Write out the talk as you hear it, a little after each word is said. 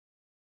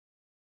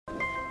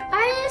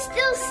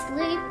still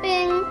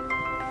sleeping?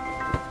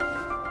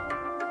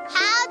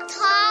 How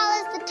tall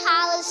is the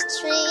tallest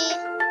tree?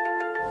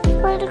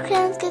 Where do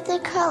crayons get their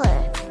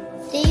color?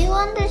 Do you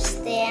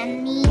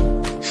understand me?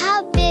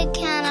 How big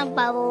can a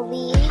bubble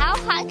be? How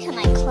high can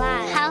I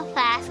climb? How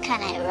fast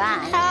can I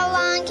run? How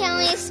long can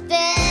we spin?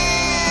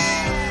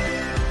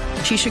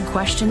 She should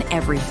question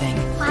everything.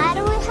 Why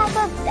do we have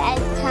a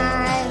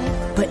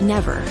bedtime? But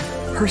never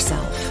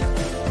herself.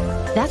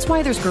 That's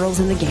why there's Girls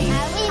in the Game.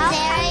 Are we there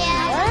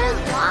yet? Where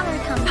does water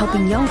come from?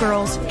 Helping young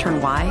girls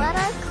turn why What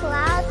are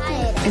clouds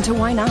made of? into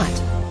why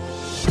not.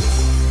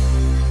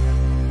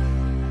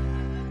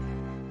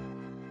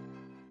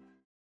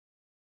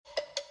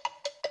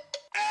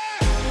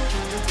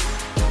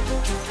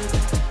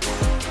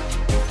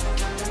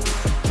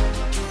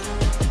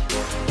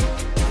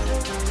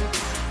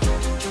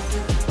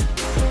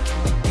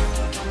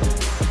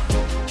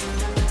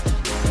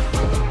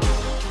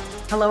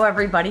 Hello,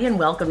 everybody, and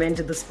welcome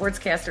into The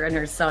Sportscaster and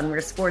Her Son,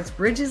 where sports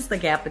bridges the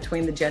gap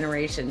between the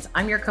generations.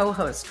 I'm your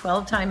co-host,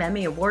 12-time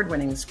Emmy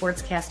Award-winning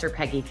sportscaster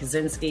Peggy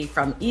Kaczynski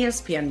from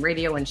ESPN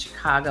Radio in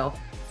Chicago,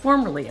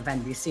 formerly of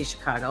NBC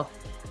Chicago.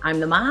 I'm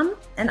the mom,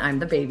 and I'm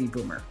the baby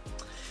boomer.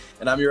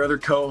 And I'm your other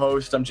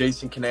co-host. I'm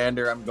Jason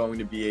Conander. I'm going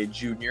to be a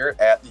junior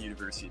at the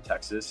University of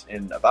Texas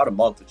in about a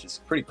month, which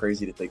is pretty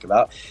crazy to think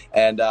about.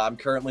 And I'm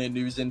currently a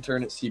news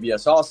intern at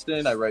CBS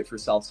Austin. I write for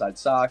Southside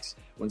Sox.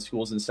 When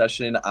school's in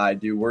session, I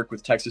do work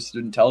with Texas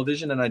Student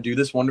Television, and I do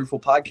this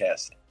wonderful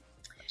podcast.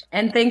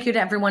 And thank you to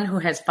everyone who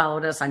has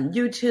followed us on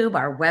YouTube,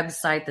 our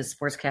website,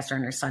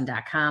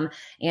 thesportscasterandherson.com,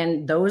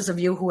 and those of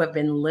you who have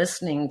been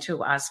listening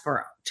to us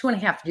for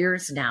 2.5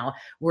 years now,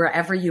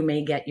 wherever you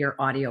may get your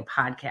audio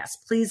podcasts.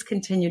 Please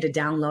continue to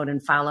download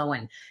and follow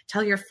and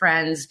tell your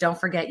friends. Don't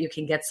forget you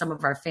can get some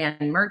of our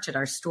fan merch at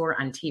our store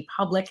on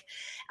TeePublic.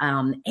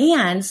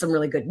 And some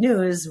really good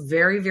news,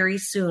 very, very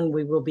soon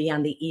we will be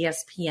on the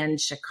ESPN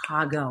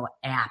Chicago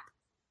app.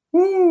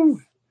 Woo!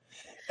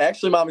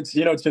 Actually, Mom, it's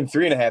been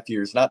 3.5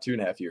 years, not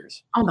 2.5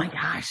 years. Oh my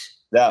gosh.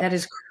 Yeah. That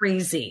is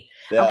crazy.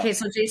 Yeah. Okay,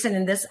 so Jason,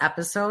 in this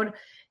episode,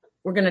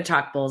 we're going to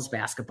talk Bulls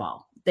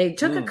basketball. They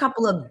took a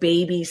couple of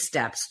baby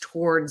steps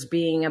towards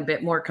being a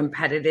bit more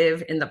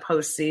competitive in the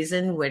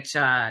postseason, which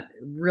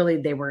really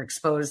they were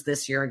exposed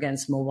this year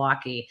against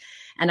Milwaukee.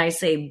 And I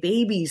say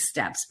baby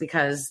steps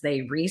because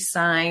they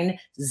re-signed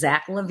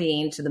Zach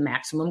LaVine to the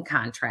maximum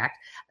contract.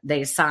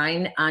 They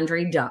signed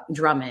Andre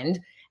Drummond.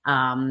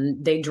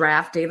 They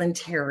draft Dalen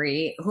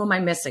Terry. Who am I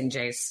missing,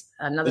 Jace?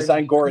 They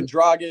signed Goran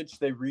Dragic.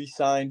 They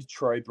re-signed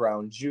Troy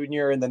Brown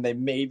Jr. And then they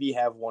maybe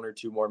have one or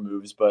two more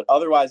moves. But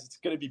otherwise, it's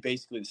going to be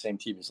basically the same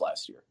team as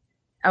last year.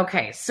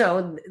 Okay,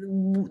 so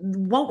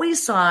what we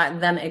saw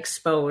them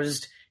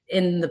exposed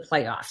in the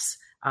playoffs,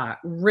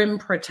 rim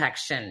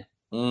protection.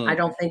 I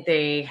don't think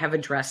they have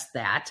addressed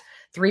that.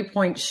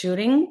 3-point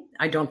shooting,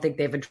 I don't think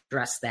they've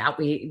addressed that.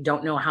 We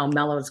don't know how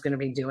Melo's going to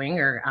be doing,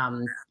 or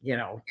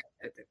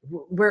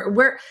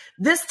we're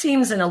this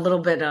team's in a little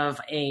bit of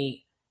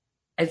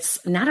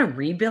it's not a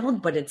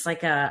rebuild, but it's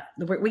like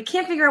we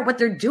can't figure out what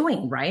they're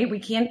doing, right? We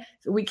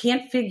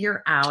can't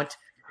figure out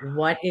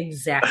what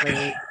exactly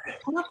the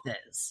path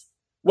is.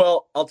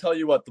 Well, I'll tell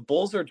you what, the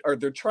Bulls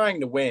they're trying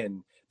to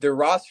win. Their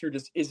roster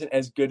just isn't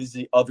as good as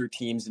the other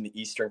teams in the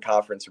Eastern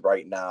Conference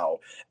right now.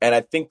 And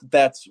I think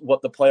that's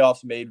what the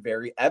playoffs made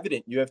very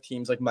evident. You have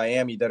teams like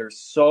Miami that are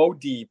so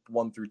deep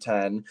 1 through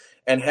 10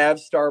 and have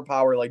star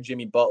power like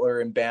Jimmy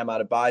Butler and Bam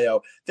Adebayo.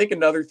 I think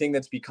another thing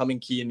that's becoming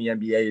key in the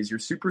NBA is your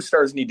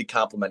superstars need to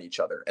complement each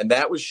other. And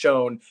that was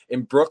shown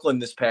in Brooklyn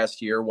this past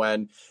year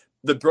when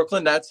the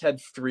Brooklyn Nets had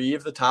 3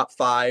 of the top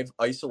 5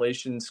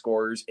 isolation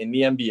scorers in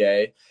the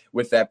NBA,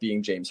 with that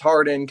being James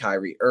Harden,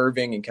 Kyrie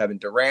Irving, and Kevin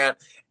Durant.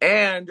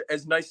 And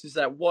as nice as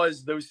that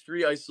was, those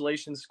 3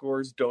 isolation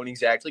scorers don't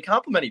exactly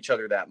complement each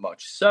other that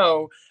much.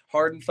 So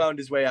Harden found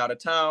his way out of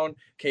town.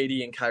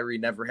 KD and Kyrie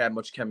never had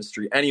much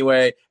chemistry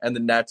anyway, and the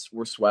Nets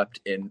were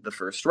swept in the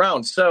first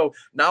round. So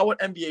now what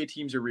NBA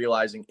teams are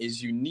realizing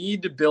is you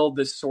need to build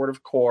this sort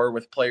of core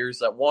with players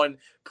that, one,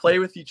 play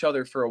with each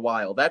other for a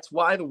while. That's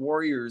why the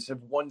Warriors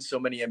have won so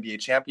many NBA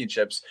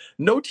championships.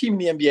 No team in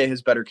the NBA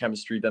has better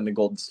chemistry than the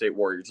Golden State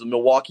Warriors. The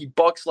Milwaukee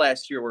Bucks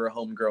last year were a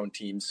homegrown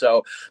team.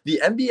 So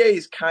the NBA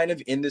is kind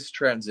of in this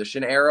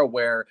transition era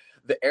where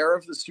the era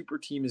of the super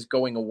team is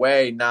going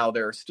away. Now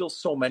there are still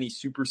so many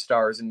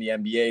superstars in the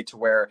NBA to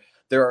where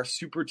there are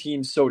super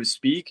teams, so to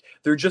speak.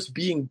 They're just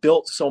being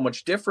built so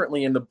much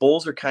differently. And the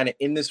Bulls are kind of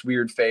in this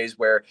weird phase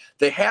where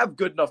they have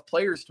good enough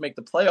players to make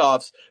the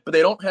playoffs, but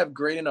they don't have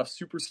great enough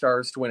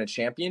superstars to win a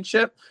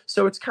championship.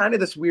 So it's kind of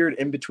this weird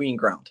in-between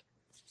ground.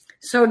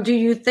 So do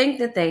you think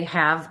that they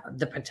have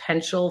the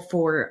potential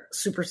for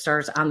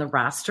superstars on the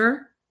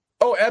roster?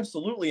 Oh,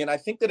 absolutely. And I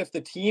think that if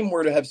the team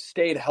were to have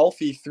stayed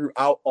healthy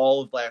throughout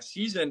all of last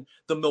season,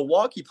 the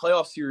Milwaukee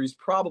playoff series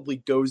probably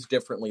goes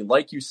differently.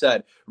 Like you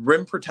said,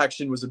 rim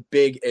protection was a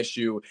big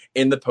issue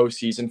in the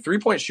postseason.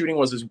 3-point shooting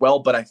was as well,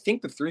 but I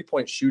think the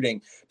 3-point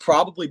shooting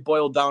probably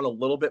boiled down a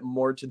little bit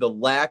more to the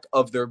lack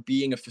of there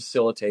being a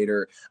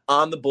facilitator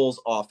on the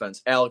Bulls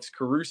offense. Alex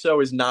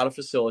Caruso is not a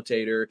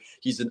facilitator.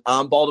 He's an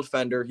on-ball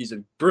defender. He's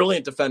a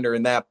brilliant defender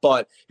in that,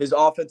 but his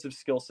offensive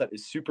skill set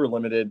is super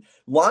limited.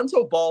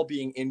 Lonzo Ball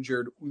being injured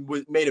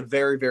made a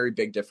very, very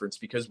big difference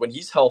because when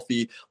he's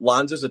healthy,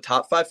 Lonzo's a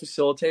top 5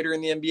 facilitator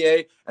in the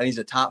NBA and he's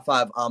a top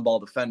 5 on-ball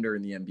defender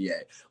in the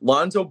NBA.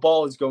 Lonzo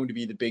Ball is going to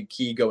be the big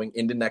key going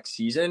into next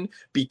season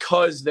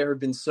because there have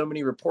been so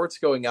many reports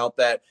going out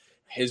that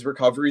his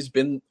recovery's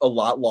been a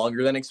lot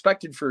longer than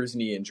expected for his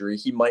knee injury.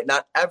 He might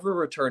not ever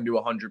return to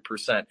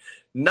 100%.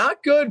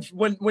 Not good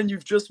when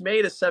you've just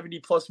made a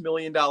 $70+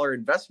 million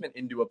investment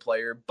into a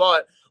player,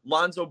 but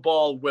Lonzo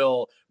Ball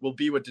will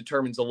be what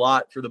determines a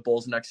lot for the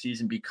Bulls next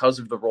season because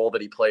of the role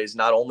that he plays,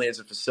 not only as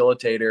a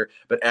facilitator,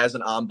 but as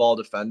an on-ball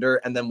defender,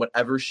 and then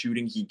whatever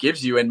shooting he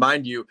gives you. And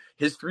mind you,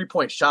 his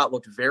 3-point shot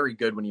looked very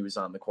good when he was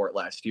on the court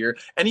last year.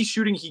 Any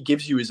shooting he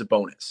gives you is a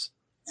bonus.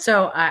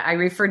 So I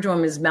referred to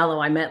him as Mello.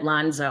 I meant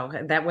Lonzo.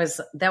 That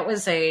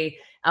was a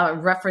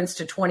reference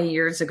to 20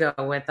 years ago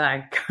with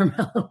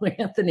Carmelo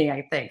Anthony,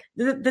 I think.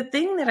 The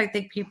thing that I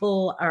think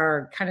people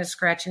are kind of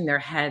scratching their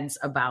heads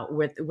about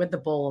with the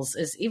Bulls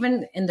is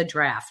even in the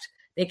draft,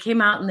 they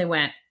came out and they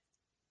went,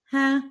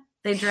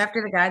 they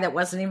drafted a guy that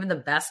wasn't even the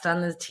best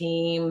on the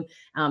team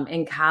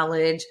in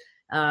college.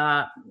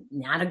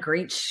 Not a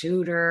great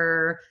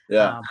shooter.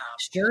 Yeah.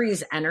 Sure,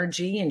 he's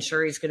energy and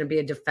sure he's going to be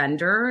a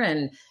defender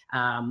and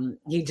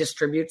he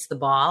distributes the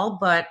ball,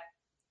 but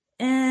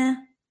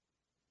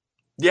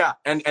Yeah,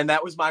 and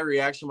that was my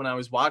reaction when I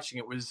was watching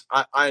it. Was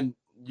I'm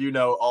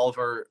all of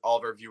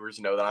our viewers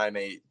know that I'm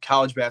a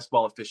college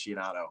basketball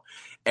aficionado,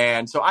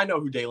 and so I know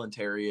who Dalen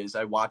Terry is.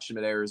 I watched him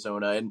at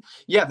Arizona, and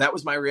yeah, that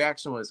was my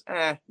reaction. Was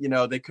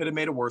they could have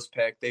made a worse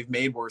pick. They've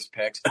made worse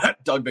picks,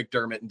 Doug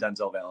McDermott and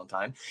Denzel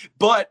Valentine,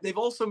 but they've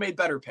also made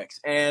better picks.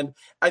 And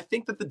I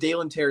think that the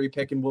Dalen Terry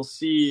pick, and we'll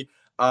see.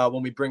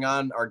 When we bring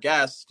on our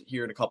guest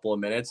here in a couple of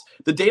minutes,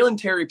 the Dalen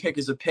Terry pick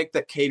is a pick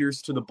that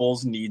caters to the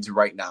Bulls' needs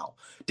right now.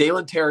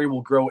 Dalen Terry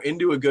will grow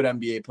into a good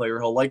NBA player.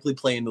 He'll likely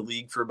play in the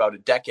league for about a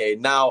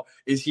decade. Now,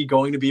 is he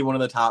going to be one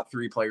of the top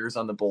 3 players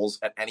on the Bulls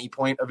at any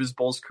point of his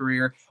Bulls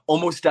career?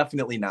 Almost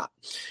definitely not.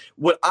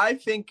 Where I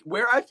think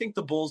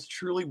the Bulls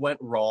truly went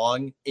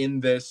wrong in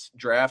this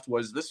draft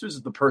was this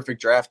was the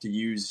perfect draft to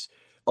use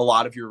a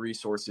lot of your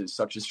resources,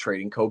 such as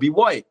trading Coby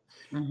White.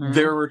 Mm-hmm.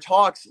 There were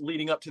talks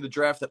leading up to the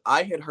draft that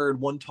I had heard,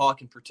 one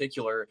talk in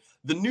particular.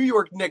 The New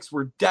York Knicks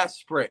were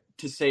desperate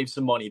to save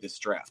some money this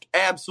draft,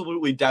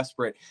 absolutely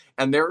desperate.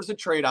 And there was a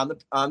trade on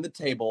the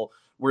table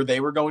where they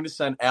were going to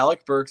send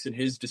Alec Burks and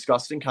his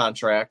disgusting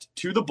contract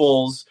to the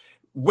Bulls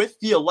with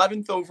the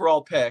 11th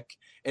overall pick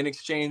in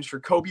exchange for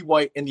Coby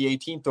White and the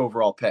 18th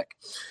overall pick.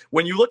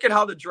 When you look at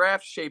how the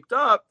draft shaped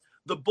up,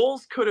 the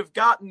Bulls could have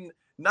gotten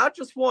not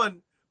just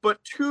one,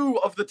 but 2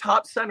 of the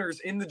top centers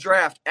in the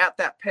draft at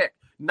that pick.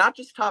 Not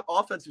just top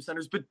offensive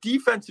centers, but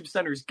defensive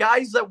centers,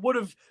 guys that would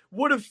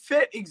have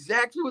fit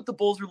exactly what the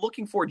Bulls are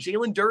looking for.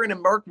 Jalen Duren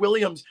and Mark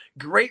Williams,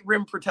 great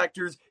rim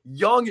protectors,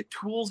 young,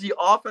 toolsy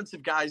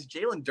offensive guys.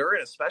 Jalen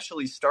Duren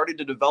especially started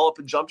to develop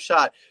a jump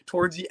shot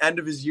towards the end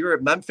of his year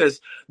at Memphis.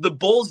 The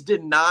Bulls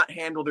did not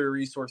handle their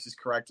resources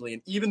correctly,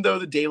 and even though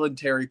the Dalen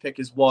Terry pick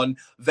is one,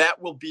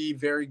 that will be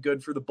very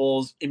good for the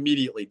Bulls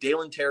immediately.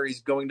 Dalen Terry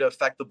is going to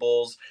affect the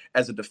Bulls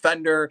as a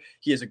defender.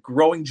 He has a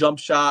growing jump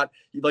shot.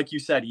 Like you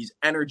said, he's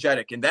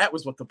energetic. And that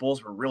was what the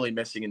Bulls were really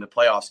missing in the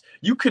playoffs.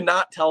 You could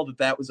not tell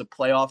that was a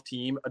playoff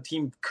team, a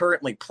team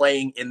currently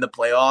playing in the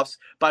playoffs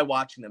by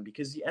watching them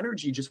because the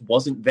energy just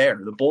wasn't there.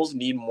 The Bulls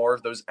need more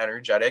of those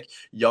energetic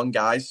young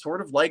guys,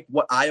 sort of like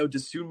what Ayo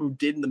Dosunmu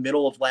did in the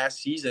middle of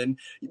last season,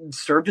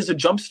 served as a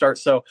jumpstart.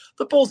 So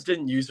the Bulls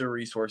didn't use their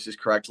resources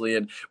correctly.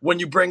 And when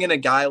you bring in a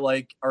guy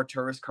like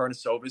Arturas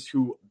Karnisovas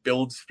who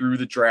builds through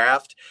the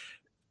draft,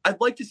 I'd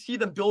like to see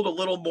them build a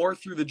little more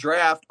through the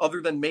draft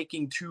other than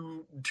making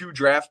two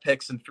draft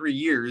picks in 3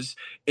 years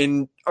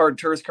in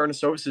Arturas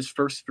Karnisovas'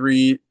 first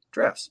 3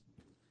 drafts.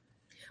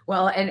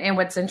 Well, and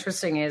what's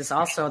interesting is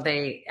also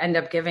they end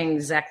up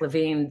giving Zach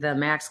LaVine the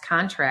max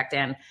contract.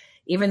 And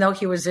even though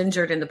he was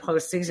injured in the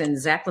postseason,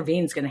 Zach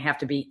LaVine's going to have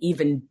to be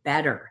even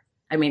better.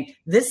 I mean,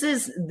 this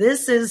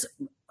is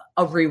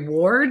a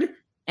reward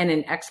and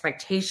an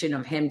expectation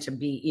of him to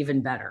be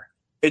even better.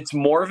 It's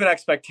more of an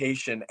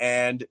expectation,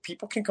 and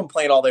people can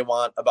complain all they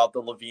want about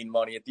the LaVine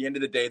money. At the end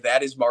of the day,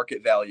 that is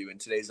market value in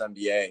today's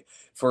NBA.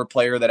 For a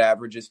player that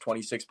averages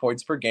 26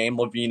 points per game,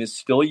 LaVine is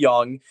still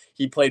young.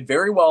 He played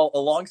very well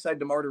alongside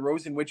DeMar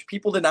DeRozan, which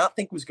people did not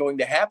think was going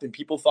to happen.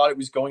 People thought it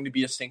was going to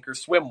be a sink or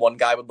swim. One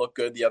guy would look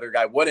good, the other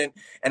guy wouldn't.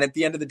 And at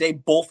the end of the day,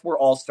 both were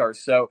all-stars.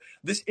 So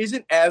this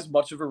isn't as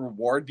much of a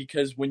reward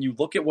because when you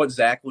look at what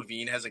Zach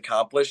LaVine has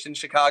accomplished in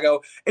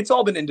Chicago, it's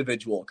all been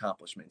individual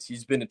accomplishments.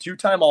 He's been a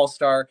 2-time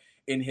all-star,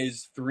 in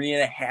his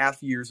 3.5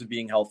 years of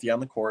being healthy on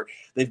the court.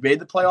 They've made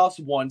the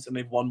playoffs once, and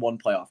they've won one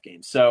playoff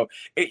game. So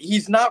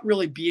he's not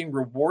really being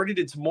rewarded.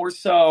 It's more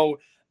so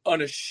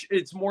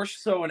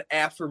an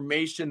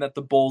affirmation that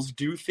the Bulls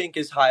do think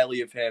as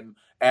highly of him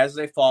as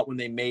they thought when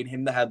they made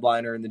him the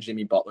headliner in the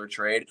Jimmy Butler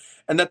trade,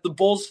 and that the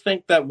Bulls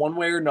think that one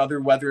way or another,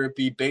 whether it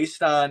be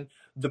based on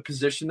the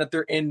position that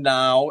they're in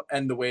now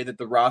and the way that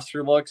the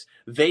roster looks,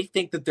 they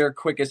think that their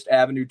quickest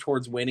avenue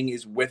towards winning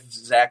is with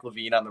Zach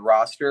LaVine on the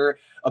roster,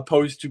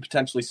 opposed to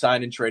potentially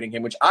signing and trading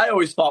him, which I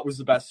always thought was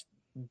the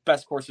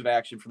best course of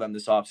action for them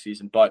this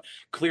offseason, but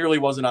clearly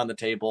wasn't on the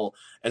table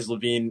as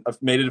LaVine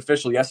made it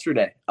official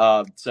yesterday.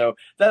 So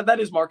that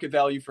is market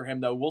value for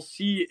him, though. We'll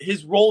see.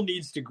 His role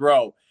needs to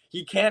grow.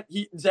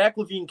 Zach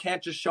LaVine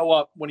can't just show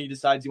up when he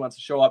decides he wants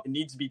to show up. It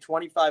needs to be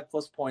 25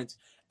 plus points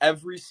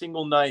every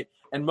single night,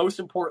 and most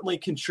importantly,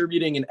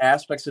 contributing in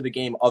aspects of the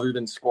game other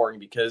than scoring,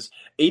 because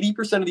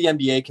 80% of the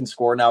NBA can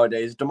score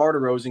nowadays. DeMar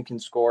DeRozan can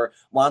score,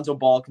 Lonzo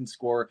Ball can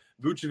score,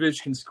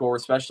 Vucevic can score,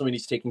 especially when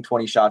he's taking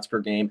 20 shots per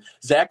game.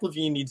 Zach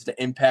LaVine needs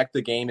to impact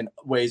the game in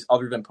ways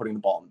other than putting the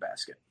ball in the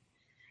basket.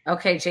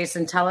 Okay,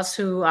 Jason, tell us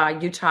who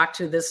you talked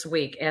to this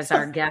week as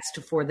our guest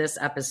for this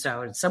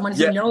episode. Someone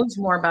who knows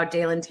more about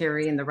Dalen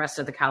Terry and the rest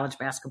of the college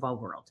basketball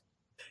world.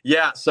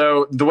 Yeah,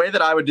 so the way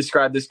that I would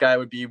describe this guy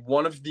would be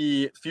one of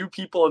the few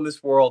people in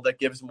this world that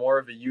gives more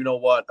of a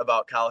you-know-what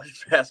about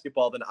college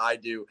basketball than I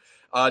do.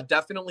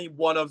 Definitely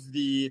one of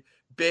the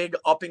big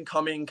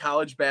up-and-coming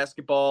college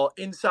basketball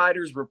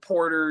insiders,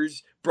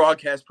 reporters,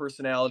 broadcast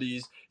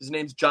personalities. His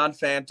name's John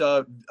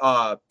Fanta.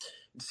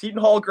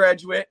 Seton Hall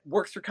graduate,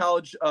 works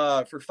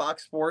for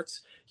Fox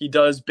Sports. He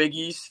does Big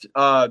East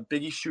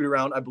Shoot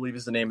Around, I believe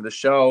is the name of the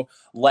show.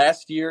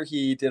 Last year,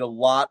 he did a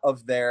lot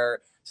of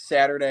their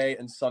Saturday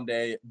and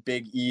Sunday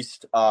Big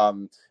East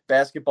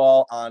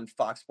basketball on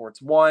Fox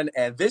Sports 1.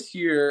 And this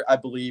year, I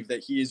believe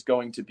that he is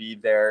going to be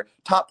their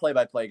top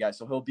play-by-play guy.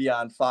 So he'll be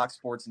on Fox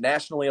Sports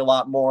nationally a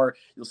lot more.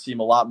 You'll see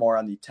him a lot more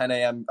on the 10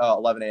 a.m.,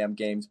 11 a.m.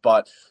 games.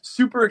 But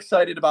super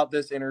excited about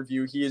this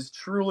interview. He is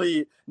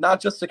truly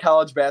not just a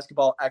college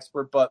basketball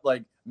expert, but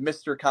like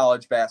Mr.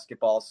 College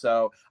Basketball.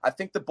 So I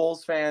think the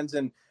Bulls fans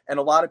and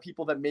a lot of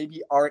people that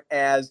maybe aren't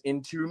as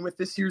in tune with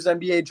this year's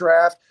NBA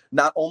draft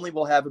not only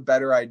will have a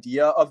better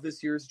idea of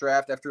this year's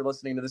draft after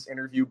listening to this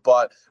interview,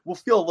 but will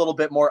feel a little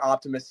bit more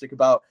optimistic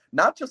about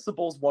not just the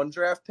Bulls' one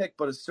draft pick,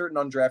 but a certain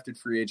undrafted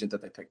free agent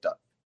that they picked up.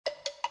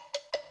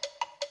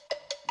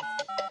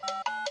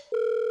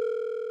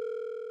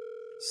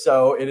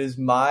 So it is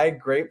my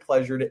great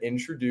pleasure to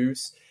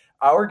introduce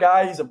our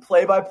guy. He's a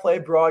play-by-play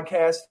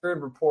broadcaster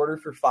and reporter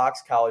for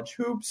Fox College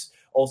Hoops,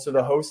 also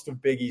the host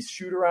of Big East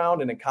Shoot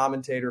Around and a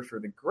commentator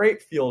for the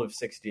great Field of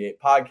 68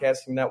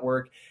 podcasting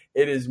network.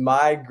 It is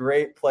my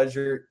great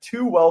pleasure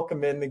to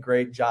welcome in the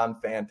great John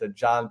Fanta.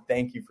 John,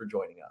 thank you for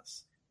joining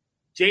us.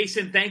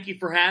 Jason, thank you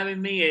for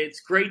having me. It's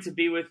great to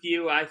be with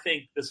you. I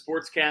think the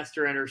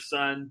Sportscaster and Her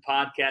Son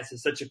podcast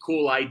is such a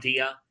cool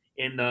idea.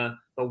 In the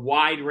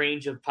wide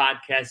range of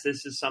podcasts,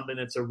 this is something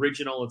that's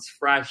original, it's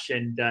fresh,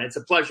 and it's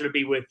a pleasure to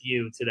be with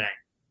you today.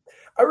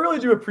 I really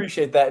do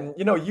appreciate that. And,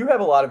 you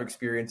have a lot of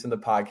experience in the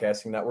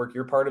podcasting network.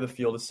 You're part of the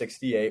Field of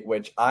 68,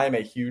 which I'm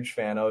a huge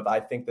fan of. I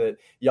think that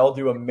y'all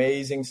do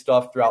amazing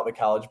stuff throughout the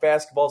college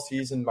basketball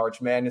season.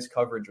 March Madness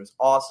coverage was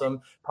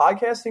awesome.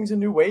 Podcasting's a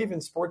new wave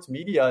in sports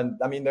media.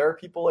 And, there are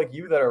people like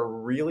you that are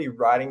really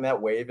riding that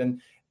wave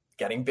and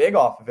getting big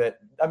off of it.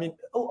 A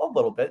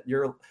little bit.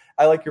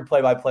 I like your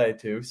play-by-play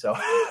too. So,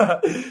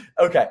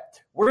 okay,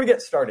 we're going to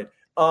get started.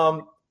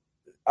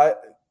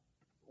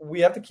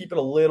 We have to keep it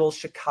a little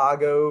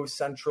Chicago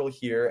central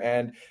here.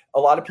 And a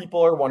lot of people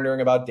are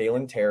wondering about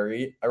Dalen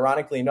Terry.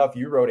 Ironically enough,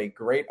 you wrote a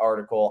great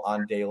article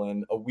on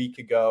Dalen a week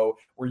ago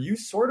where you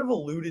sort of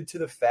alluded to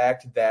the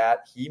fact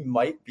that he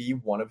might be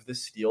one of the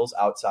steals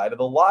outside of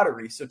the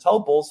lottery. So tell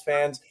Bulls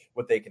fans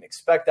what they can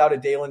expect out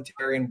of Dalen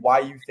Terry and why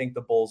you think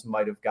the Bulls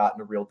might have gotten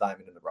a real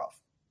diamond in the rough.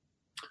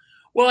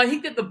 Well, I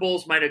think that the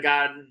Bulls might have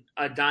gotten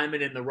a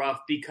diamond in the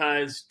rough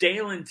because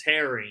Dalen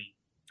Terry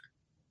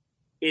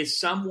is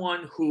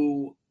someone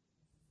who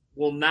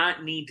will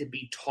not need to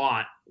be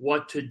taught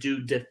what to do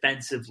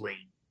defensively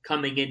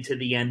coming into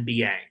the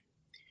NBA.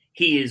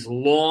 He is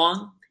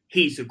long,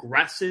 he's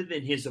aggressive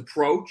in his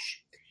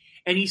approach,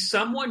 and he's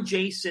someone,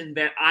 Jason,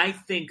 that I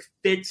think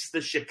fits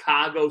the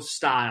Chicago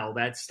style,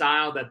 that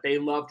style that they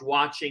loved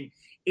watching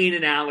in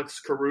an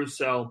Alex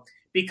Caruso,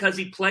 because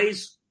he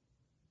plays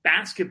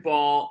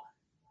basketball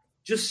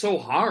just so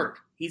hard.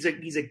 He's a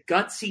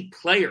gutsy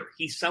player.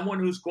 He's someone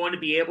who's going to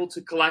be able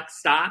to collect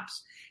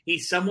stops.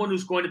 He's someone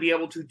who's going to be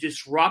able to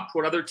disrupt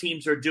what other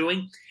teams are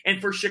doing.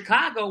 And for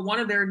Chicago, one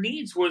of their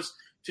needs was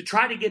to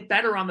try to get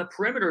better on the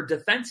perimeter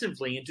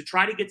defensively and to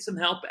try to get some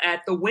help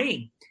at the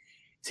wing.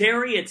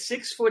 Terry at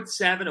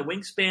 6'7", a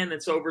wingspan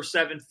that's over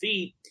 7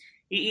 feet,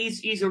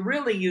 he's a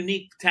really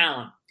unique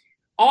talent.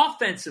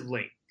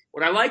 Offensively,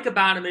 what I like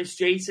about him is,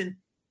 Jason,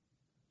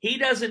 he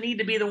doesn't need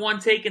to be the one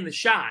taking the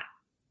shot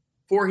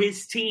for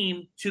his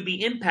team to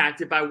be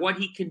impacted by what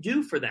he can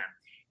do for them.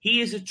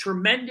 He is a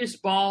tremendous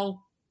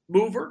ball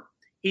mover.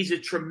 He's a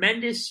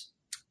tremendous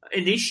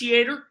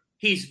initiator.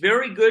 He's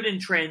very good in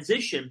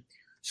transition.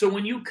 So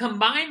when you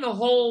combine the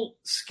whole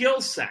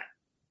skill set,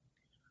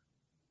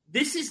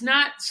 this is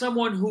not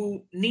someone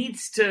who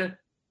needs to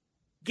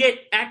get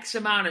X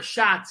amount of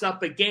shots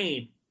up a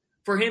game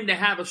for him to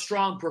have a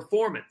strong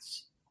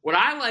performance. What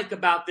I like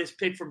about this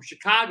pick from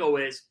Chicago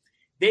is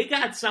they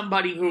got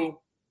somebody who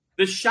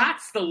the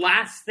shot's the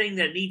last thing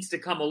that needs to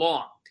come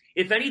along.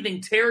 If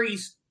anything,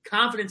 Terry's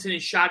confidence in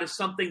his shot is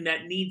something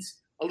that needs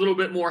a little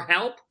bit more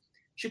help.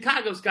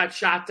 Chicago's got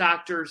shot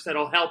doctors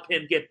that'll help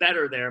him get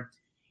better there.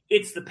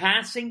 It's the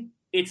passing,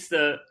 it's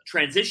the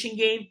transition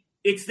game,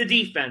 it's the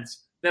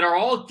defense that are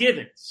all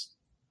givens.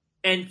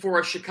 And for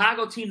a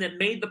Chicago team that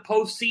made the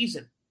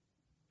postseason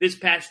this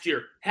past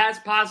year, has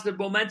positive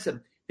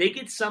momentum, they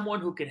get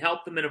someone who can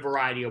help them in a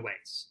variety of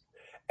ways.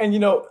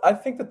 And, I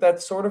think that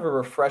that's sort of a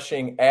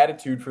refreshing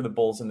attitude for the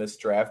Bulls in this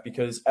draft,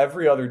 because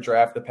every other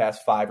draft the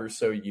past 5 or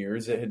so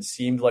years, it had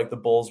seemed like the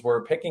Bulls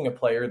were picking a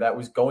player that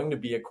was going to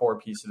be a core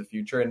piece of the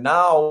future. And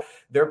now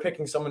they're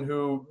picking someone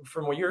who,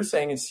 from what you're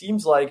saying, it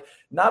seems like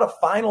not a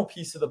final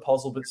piece of the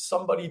puzzle, but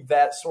somebody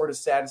that sort of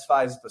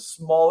satisfies the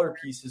smaller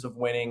pieces of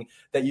winning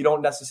that you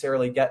don't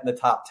necessarily get in the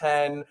top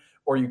 10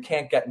 or you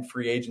can't get in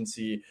free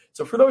agency.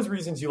 So for those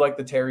reasons, you like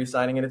the Terry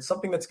signing, and it's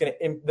something that's going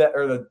to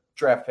or the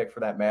draft pick for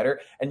that matter,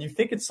 and you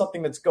think it's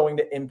something that's going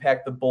to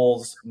impact the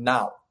Bulls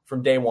now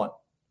from day one.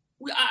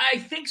 I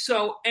think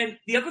so. And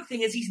the other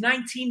thing is he's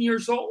 19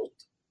 years old.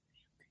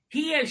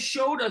 He has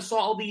showed us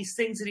all these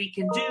things that he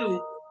can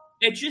do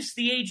at just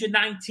the age of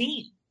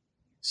 19.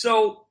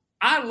 So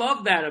I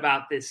love that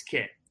about this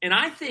kid. And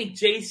I think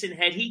Jason,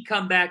 had he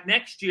come back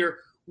next year,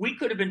 we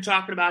could have been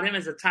talking about him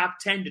as a top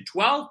 10 to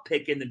 12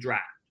 pick in the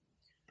draft.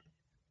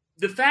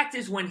 The fact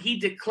is, when he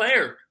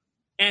declared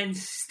and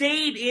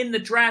stayed in the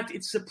draft,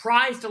 it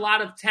surprised a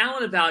lot of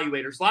talent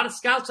evaluators. A lot of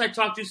scouts I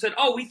talked to said,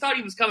 we thought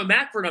he was coming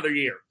back for another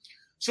year.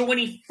 So when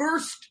he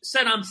first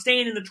said, I'm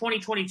staying in the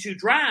 2022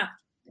 draft,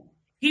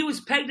 he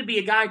was pegged to be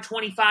a guy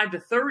 25 to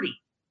 30.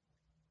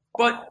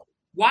 But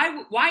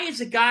why is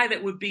a guy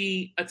that would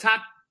be a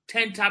top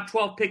 10, top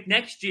 12 pick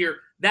next year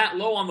that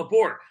low on the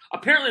board?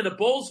 Apparently the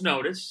Bulls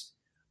noticed,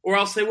 or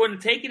else they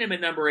wouldn't have taken him at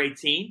number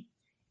 18.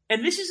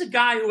 And this is a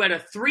guy who had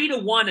a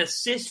 3-to-1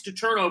 assist to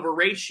turnover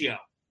ratio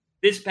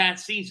this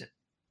past season.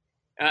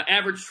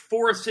 Averaged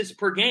 4 assists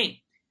per game.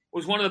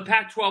 Was one of the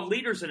Pac-12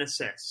 leaders in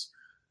assists.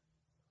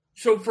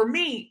 So for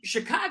me,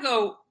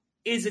 Chicago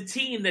is a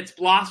team that's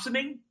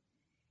blossoming.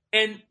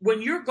 And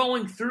when you're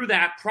going through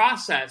that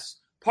process,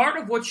 part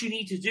of what you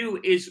need to do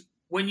is,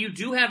 when you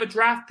do have a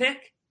draft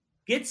pick,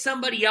 get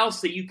somebody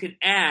else that you can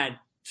add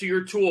to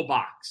your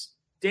toolbox.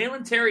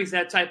 Dalen Terry's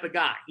that type of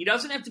guy. He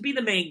doesn't have to be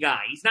the main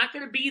guy. He's not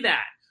going to be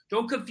that.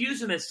 Don't confuse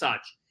him as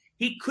such.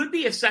 He could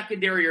be a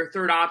secondary or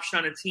third option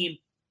on a team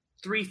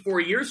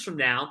 3-4 years from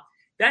now.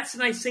 That's the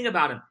nice thing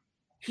about him.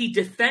 He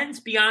defends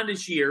beyond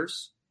his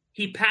years.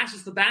 He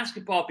passes the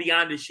basketball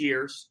beyond his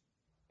years.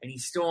 And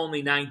he's still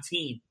only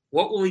 19.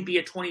 What will he be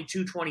at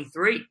 22,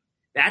 23?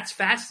 That's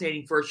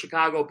fascinating for a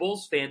Chicago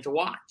Bulls fan to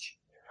watch.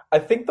 I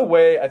think the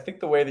way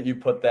that you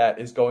put that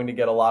is going to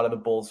get a lot of the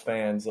Bulls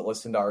fans that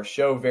listen to our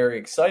show very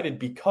excited,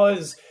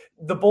 because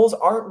the Bulls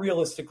aren't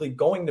realistically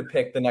going to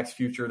pick the next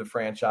future of the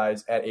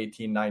franchise at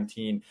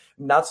 18-19.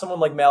 Not someone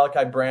like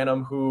Malachi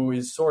Branham, who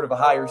is sort of a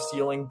higher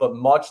ceiling, but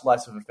much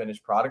less of a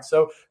finished product.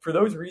 So for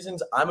those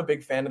reasons, I'm a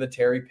big fan of the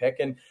Terry pick.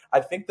 And I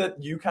think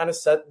that you kind of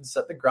set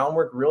the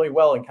groundwork really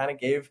well and kind of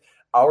gave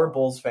our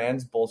Bulls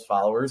fans, Bulls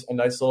followers, a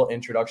nice little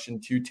introduction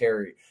to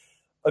Terry.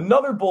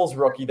 Another Bulls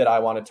rookie that I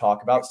want to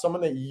talk about,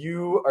 someone that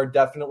you are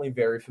definitely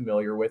very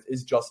familiar with,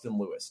 is Justin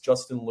Lewis.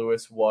 Justin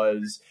Lewis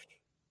was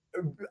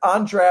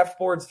on draft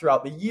boards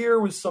throughout the year,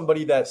 was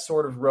somebody that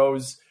sort of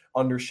rose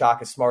under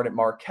Shaka Smart at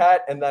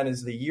Marquette. And then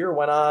as the year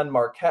went on,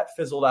 Marquette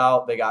fizzled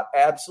out. They got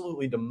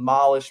absolutely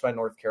demolished by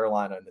North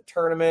Carolina in the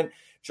tournament.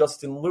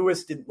 Justin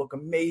Lewis didn't look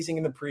amazing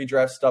in the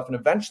pre-draft stuff and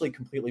eventually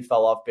completely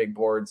fell off big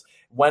boards,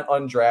 went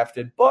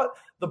undrafted. But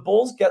the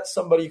Bulls get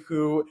somebody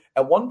who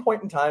at one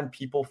point in time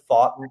people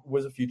thought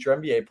was a future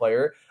NBA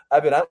player.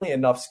 Evidently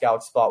enough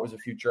scouts thought was a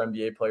future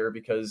NBA player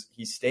because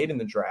he stayed in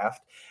the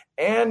draft.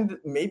 And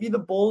maybe the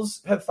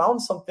Bulls have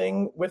found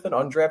something with an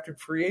undrafted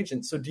free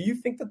agent. So do you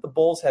think that the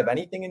Bulls have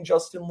anything in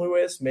Justin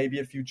Lewis, maybe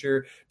a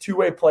future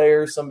two-way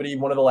player, somebody,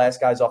 one of the last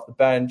guys off the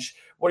bench?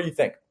 What do you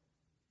think?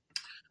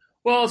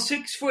 Well, a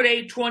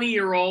 6'8",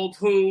 20-year-old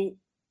who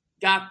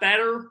got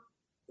better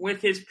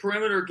with his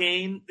perimeter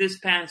game this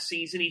past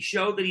season. He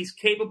showed that he's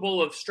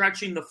capable of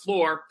stretching the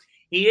floor.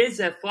 He is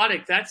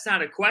athletic. That's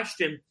not a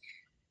question.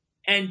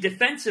 And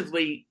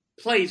defensively,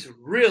 plays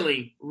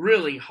really,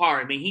 really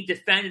hard. I mean, he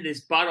defended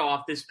his butt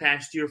off this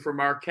past year for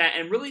Marquette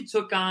and really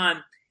took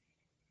on,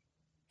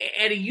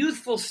 at a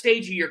youthful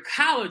stage of your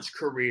college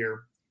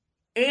career,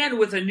 and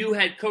with a new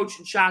head coach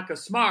in Shaka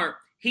Smart,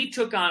 he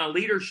took on a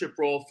leadership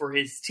role for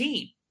his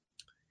team.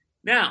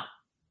 Now,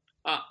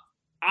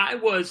 I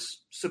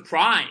was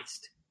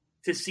surprised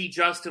to see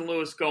Justin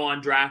Lewis go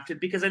undrafted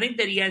because I think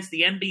that he has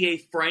the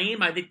NBA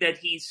frame. I think that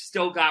he's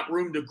still got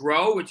room to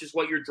grow, which is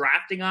what you're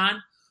drafting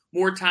on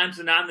more times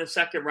than not in the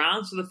second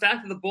round. So the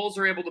fact that the Bulls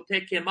are able to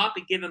pick him up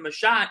and give him a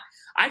shot,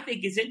 I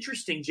think is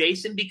interesting,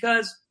 Jason,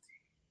 because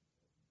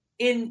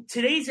in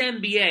today's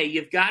NBA,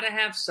 you've got to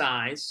have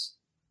size.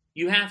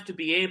 You have to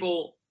be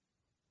able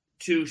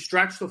to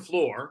stretch the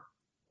floor.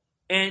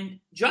 And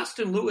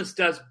Justin Lewis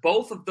does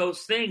both of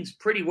those things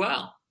pretty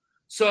well.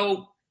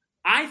 So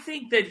I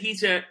think that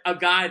he's a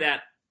guy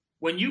that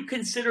when you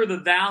consider the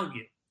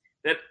value,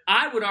 that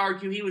I would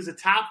argue he was a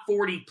top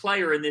 40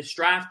 player in this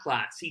draft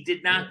class. He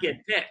did not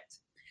get picked.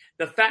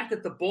 The fact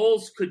that the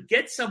Bulls could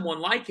get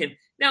someone like him.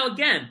 Now,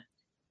 again,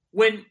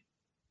 when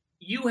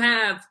you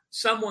have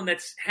someone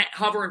that's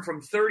hovering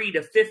from 30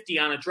 to 50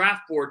 on a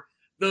draft board,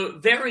 the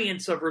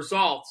variance of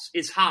results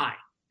is high.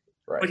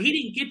 Right. But he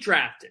didn't get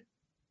drafted.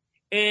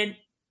 And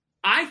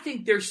I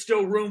think there's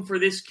still room for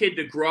this kid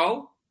to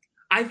grow.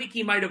 I think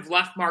he might have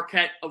left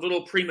Marquette a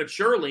little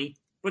prematurely,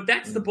 but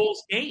that's the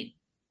Bulls' game.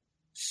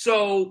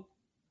 So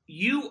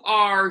you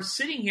are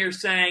sitting here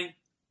saying,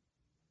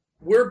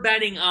 we're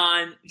betting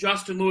on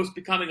Justin Lewis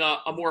becoming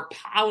a more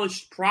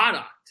polished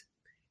product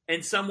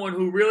and someone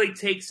who really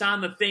takes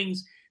on the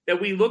things that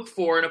we look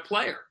for in a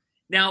player.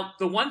 Now,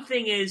 the one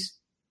thing is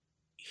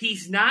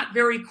he's not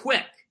very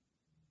quick.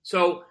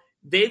 So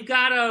they've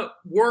got to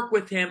work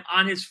with him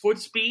on his foot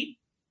speed.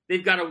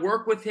 They've got to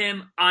work with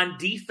him on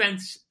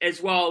defense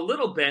as well a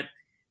little bit,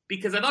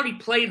 because I thought he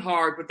played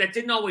hard, but that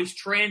didn't always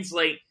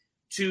translate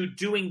to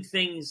doing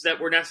things that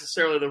were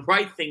necessarily the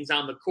right things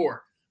on the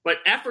court. But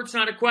effort's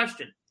not a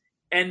question.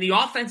 And the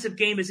offensive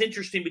game is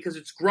interesting because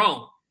it's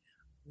grown.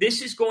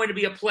 This is going to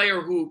be a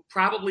player who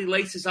probably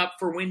laces up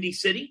for Windy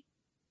City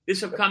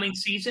this upcoming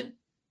season.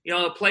 You know,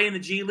 he'll play in the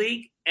G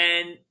League,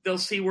 and they'll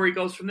see where he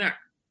goes from there.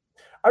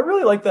 I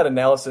really like that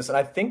analysis, and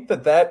I think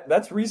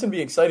that's reason to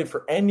be excited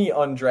for any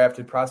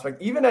undrafted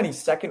prospect, even any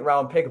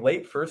second-round pick,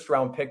 late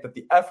first-round pick, that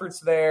the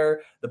effort's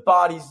there, the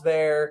body's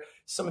there.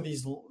 Some of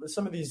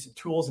these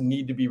tools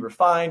need to be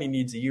refined. He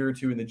needs a year or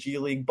two in the G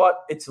League,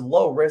 but it's a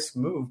low-risk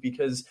move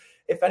because,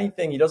 if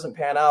anything, he doesn't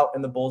pan out,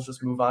 and the Bulls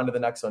just move on to the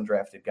next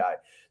undrafted guy.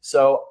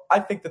 So I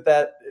think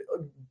that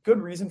good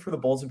reason for the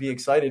Bulls to be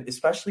excited,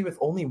 especially with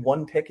only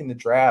one pick in the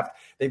draft.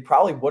 They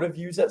probably would have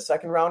used that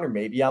second rounder,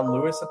 maybe on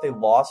Lewis, that they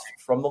lost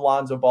from the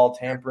Lonzo Ball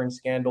tampering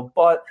scandal,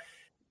 but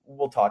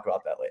we'll talk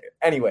about that later.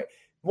 Anyway,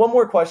 one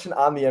more question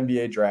on the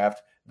NBA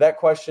draft. That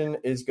question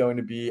is going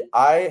to be,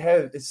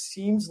 it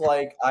seems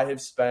like I have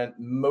spent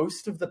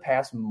most of the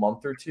past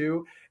month or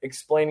two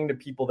explaining to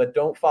people that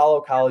don't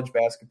follow college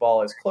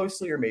basketball as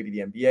closely, or maybe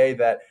the NBA,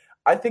 that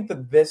I think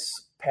that this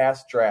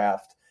past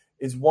draft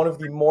is one of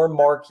the more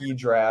marquee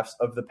drafts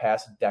of the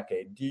past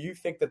decade. Do you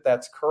think that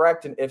that's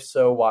correct? And if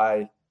so,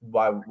 why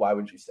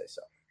would you say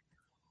so?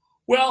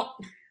 Well,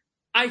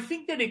 I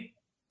think that it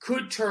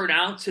could turn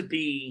out to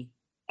be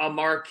a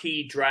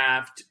marquee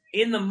draft.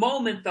 In the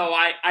moment, though,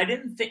 I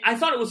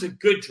thought it was a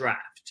good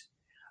draft.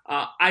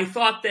 I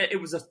thought that it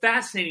was a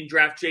fascinating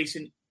draft,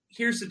 Jason.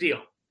 Here's the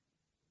deal.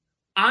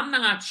 I'm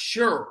not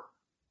sure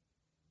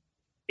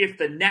if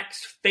the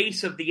next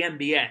face of the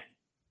NBA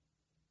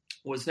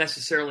was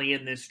necessarily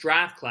in this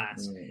draft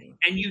class.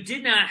 And you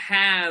did not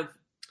have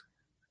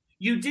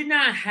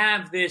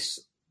this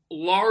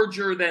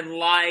larger than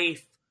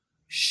life,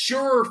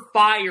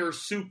 surefire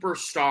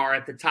superstar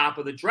at the top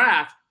of the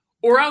draft,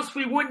 or else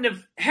we wouldn't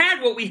have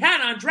had what we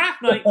had on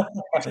draft night,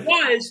 which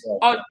was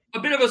a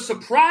bit of a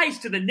surprise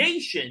to the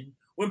nation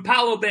when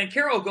Paolo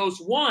Banchero goes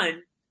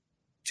 1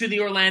 to the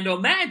Orlando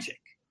Magic.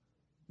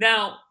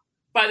 Now,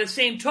 by the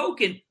same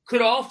token,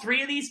 could all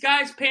three of these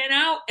guys pan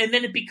out and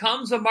then it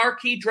becomes a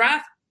marquee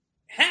draft?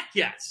 Heck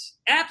yes.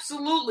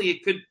 Absolutely,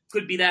 it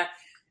could be that.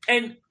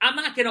 And I'm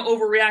not going to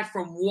overreact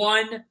from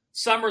one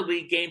summer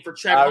league game for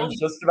Chet. I was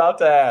just about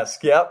to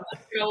ask. Yep. I'm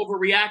not going to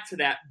overreact to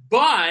that.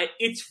 But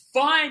it's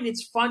fun.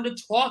 It's fun to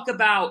talk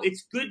about.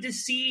 It's good to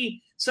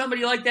see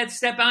somebody like that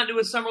step onto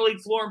a summer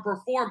league floor and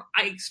perform.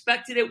 I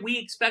expected it. We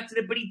expected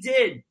it, but he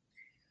did.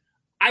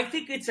 I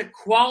think it's a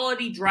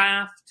quality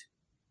draft.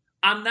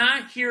 I'm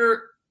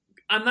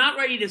not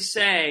ready to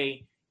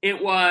say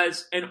it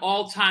was an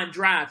all-time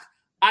draft.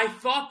 I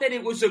thought that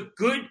it was a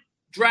good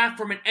draft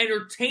from an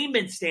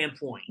entertainment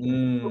standpoint.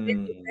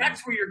 If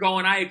that's where you're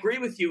going, I agree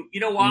with you. You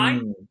know why?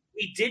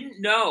 We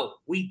didn't know.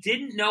 We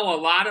didn't know a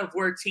lot of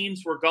where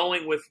teams were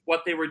going with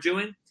what they were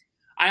doing.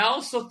 I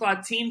also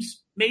thought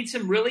teams made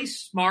some really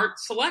smart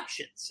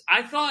selections.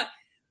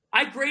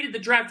 I graded the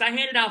draft. I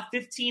handed out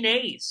 15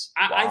 A's.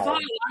 I thought a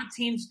lot of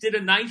teams did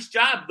a nice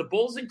job, the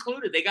Bulls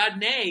included. They got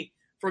an A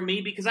from me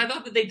because I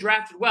thought that they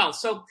drafted well.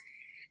 So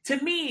to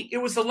me, it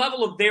was the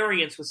level of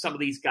variance with some of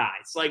these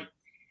guys. Like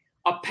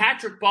a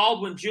Patrick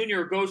Baldwin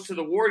Jr. goes to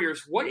the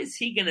Warriors. What is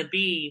he going to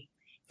be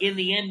in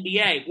the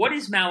NBA? What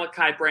is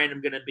Malachi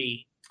Branham going to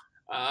be?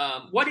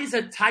 What is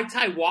a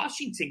Ty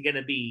Washington going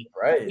to be?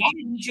 Right. Why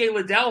did E.J.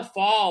 Liddell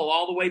fall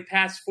all the way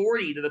past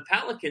 40 to the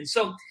Pelicans?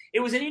 So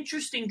it was an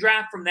interesting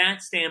draft from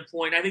that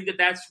standpoint. I think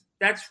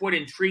that's what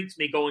intrigues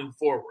me going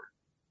forward.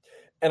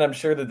 And I'm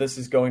sure that this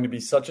is going to be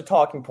such a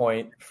talking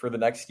point for the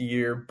next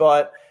year.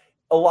 But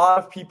a lot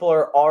of people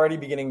are already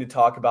beginning to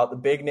talk about the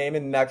big name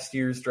in next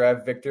year's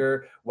draft,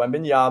 Victor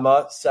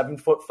Wembanyama,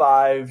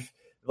 7'5",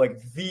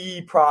 like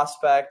the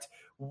prospect.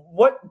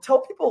 Tell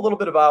people a little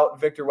bit about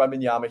Victor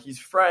Wembanyama. He's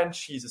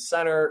French. He's a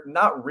center,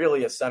 not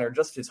really a center,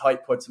 just his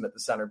height puts him at the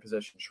center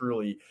position,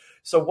 truly.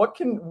 So what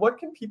can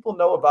people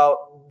know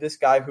about this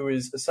guy who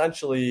is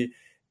essentially,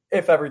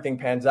 if everything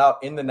pans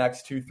out in the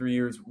next 2-3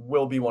 years,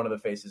 will be one of the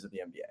faces of the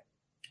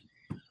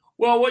NBA?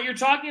 Well, what you're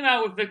talking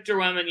about with Victor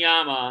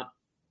Wembanyama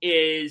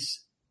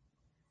is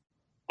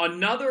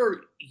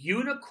another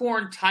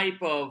unicorn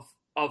type of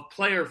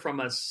player from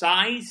a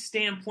size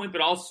standpoint,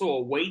 but also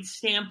a weight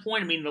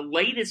standpoint. I mean, the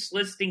latest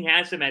listing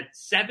has him at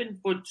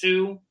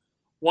 7'2",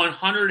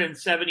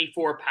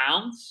 174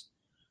 pounds.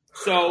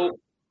 So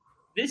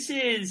this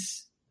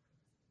is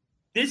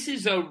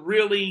a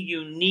really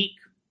unique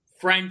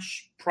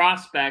French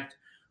prospect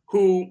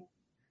who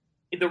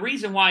the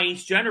reason why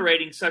he's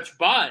generating such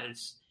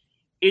buzz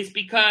is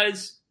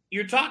because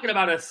you're talking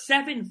about a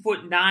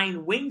 7'9"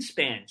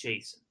 wingspan,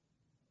 Jason.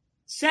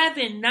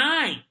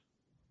 7'9".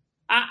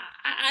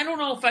 I don't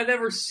know if I've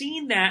ever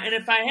seen that, and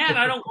if I have,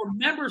 I don't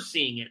remember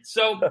seeing it.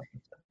 So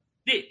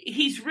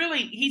he's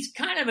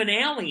kind of an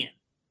alien.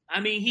 I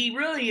mean, he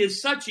really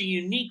is such a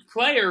unique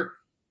player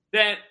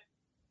that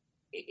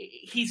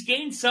he's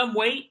gained some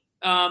weight.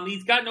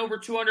 He's gotten over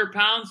 200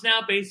 pounds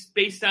now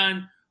based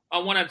on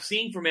what I'm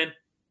seeing from him.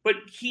 But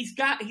he's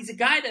a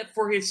guy that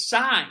for his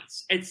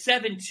size at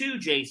 7'2",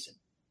 Jason,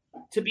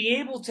 to be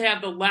able to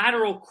have the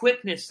lateral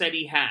quickness that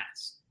he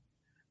has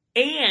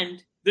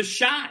and the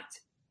shot.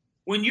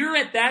 When you're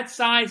at that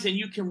size and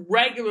you can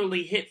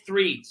regularly hit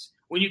threes,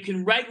 when you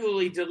can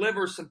regularly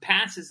deliver some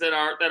passes that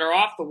are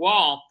off the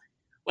wall,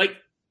 like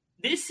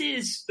this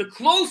is the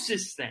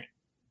closest thing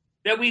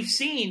that we've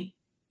seen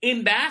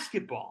in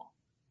basketball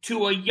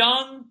to a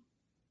young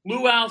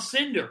Lou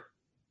Alcindor,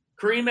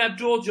 Kareem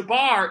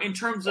Abdul-Jabbar in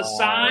terms of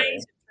size,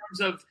 in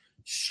terms of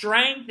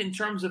strength, in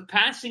terms of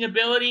passing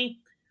ability.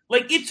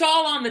 Like it's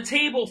all on the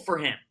table for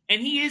him.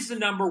 And he is the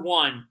number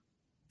one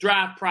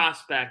draft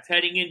prospect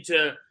heading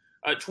into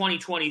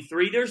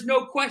 2023. There's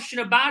no question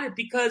about it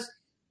because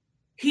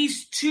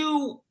he's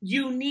too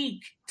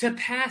unique to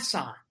pass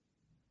on.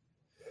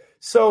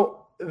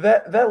 So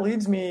that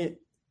leads me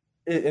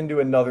into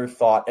another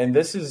thought, and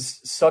this is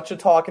such a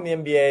talk in the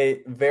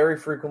NBA very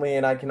frequently,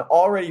 and I can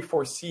already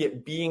foresee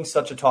it being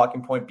such a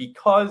talking point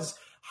because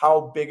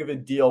how big of a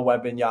deal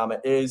Wembanyama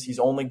is. He's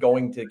only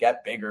going to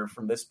get bigger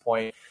from this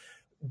point.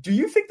 Do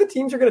you think the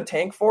teams are going to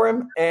tank for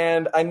him?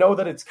 And I know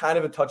that it's kind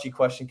of a touchy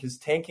question because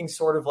tanking's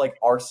sort of like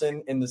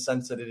arson in the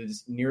sense that it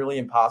is nearly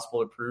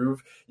impossible to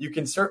prove. You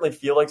can certainly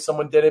feel like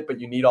someone did it,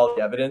 but you need all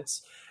the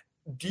evidence.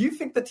 Do you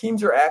think the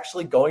teams are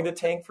actually going to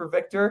tank for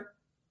Victor?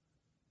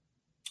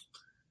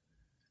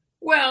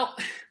 Well,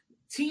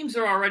 teams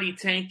are already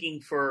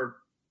tanking for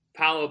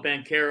Paolo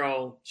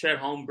Banchero, Chet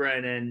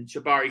Holmgren, and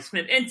Jabari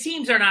Smith. And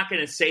teams are not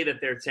going to say that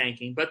they're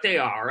tanking, but they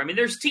are. I mean,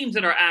 there's teams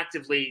that are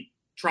actively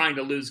trying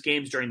to lose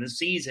games during the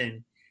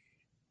season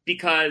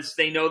because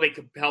they know they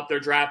could help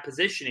their draft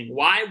positioning.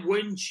 Why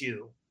wouldn't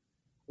you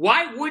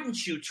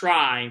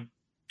try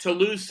to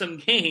lose some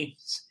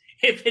games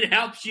if it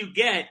helps you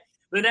get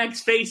the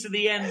next face of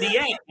the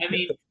NBA? I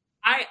mean,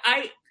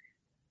 I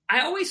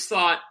always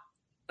thought,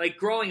 like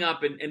growing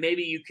up, and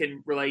maybe you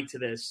can relate to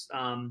this.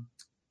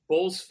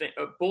 Bulls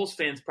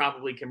fans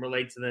probably can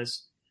relate to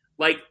this.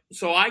 Like,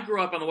 so I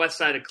grew up on the west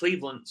side of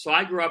Cleveland. So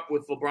I grew up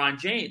with LeBron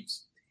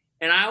James.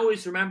 And I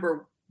always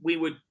remember we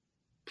would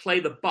play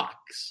the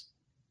Bucks.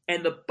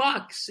 And the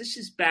Bucks, this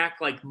is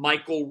back like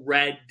Michael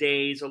Redd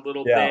days a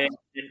little bit.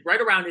 And right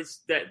around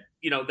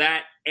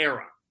that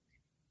era.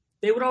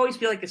 They would always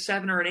be like a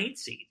 7 or an 8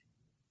 seed.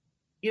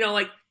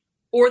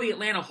 Or the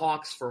Atlanta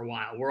Hawks for a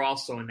while were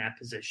also in that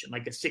position,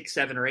 like a 6,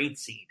 7, or 8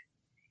 seed.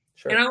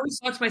 Sure. And I always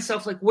thought to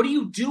myself, like, what are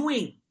you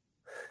doing?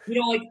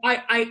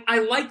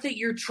 I like that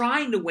you're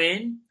trying to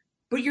win,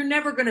 but you're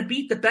never going to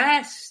beat the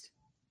best.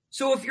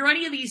 So if you're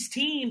any of these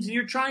teams and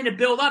you're trying to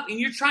build up and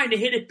you're trying to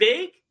hit it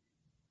big,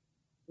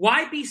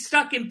 why be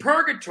stuck in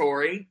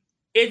purgatory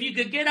if you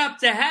could get up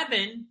to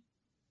heaven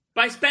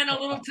by spending a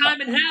little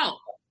time in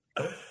hell?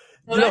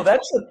 So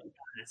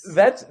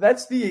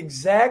that's the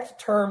exact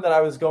term that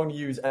I was going to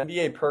use,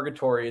 NBA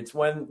purgatory. It's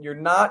when you're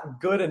not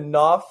good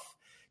enough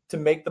to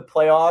make the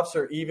playoffs,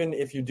 or even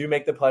if you do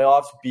make the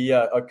playoffs, be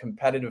a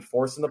competitive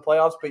force in the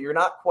playoffs, but you're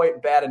not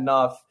quite bad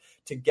enough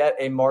to get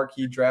a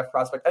marquee draft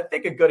prospect. I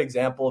think a good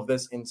example of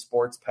this in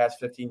sports past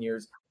 15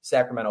 years,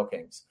 Sacramento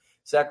Kings.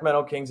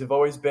 Sacramento Kings have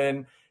always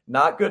been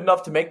not good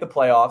enough to make the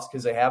playoffs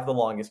because they have the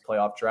longest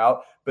playoff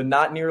drought, but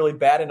not nearly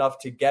bad enough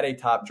to get a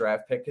top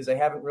draft pick because they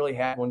haven't really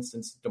had one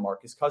since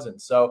DeMarcus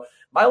Cousins. So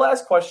my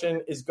last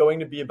question is going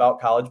to be about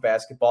college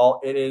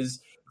basketball. It's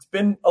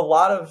been a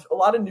lot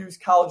of news,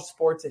 college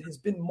sports. It has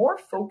been more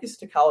focused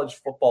to college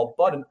football,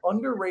 but an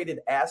underrated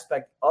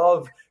aspect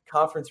of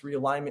conference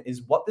realignment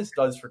is what this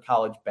does for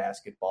college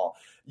basketball.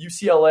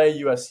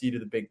 UCLA, USC to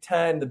the Big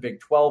Ten, the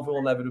Big 12 will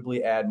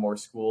inevitably add more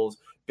schools.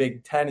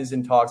 Big Ten is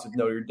in talks with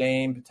Notre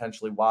Dame,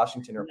 potentially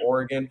Washington or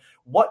Oregon.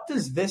 What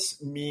does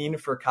this mean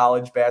for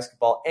college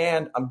basketball?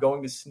 And I'm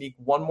going to sneak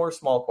one more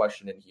small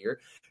question in here.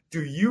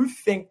 Do you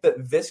think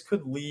that this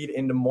could lead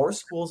into more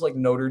schools like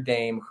Notre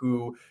Dame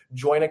who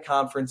join a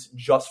conference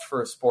just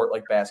for a sport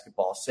like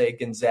basketball, say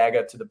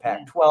Gonzaga to the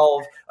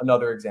Pac-12,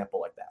 another example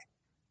like that?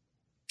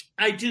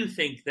 I do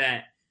think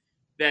that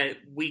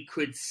we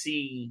could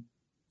see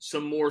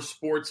some more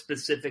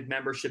sports-specific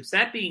memberships.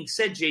 That being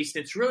said, Jason,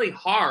 it's really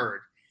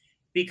hard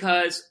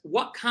because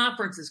what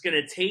conference is going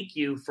to take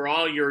you for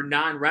all your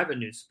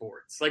non-revenue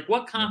sports? Like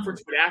what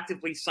conference would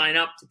actively sign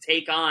up to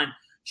take on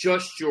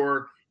just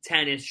your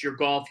tennis, your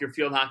golf, your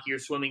field hockey, your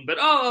swimming, but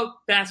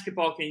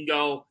basketball can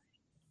go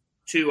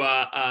to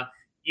the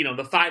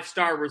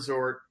 5-star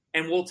resort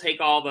and we'll take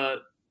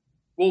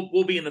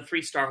we'll be in the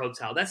 3-star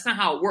hotel. That's not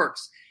how it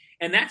works.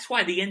 And that's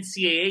why the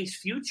NCAA's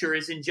future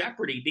is in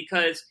jeopardy,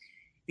 because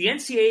the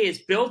NCAA is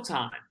built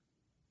on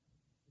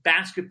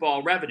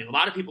basketball revenue. A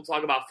lot of people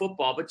talk about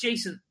football, but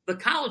Jason, the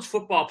college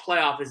football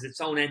playoff is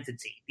its own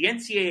entity. The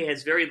NCAA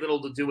has very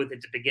little to do with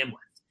it to begin with.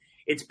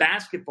 It's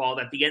basketball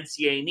that the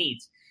NCAA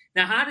needs.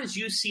 Now, how does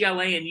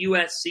UCLA and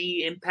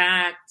USC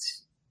impact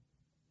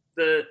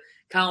the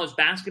college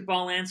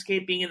basketball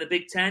landscape being in the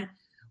Big Ten?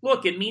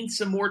 Look, it means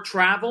some more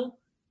travel.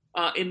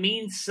 It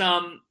means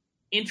some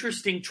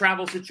interesting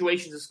travel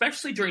situations,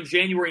 especially during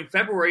January and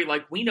February.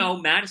 Like we know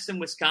Madison,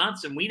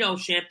 Wisconsin, we know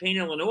Champaign,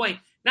 Illinois,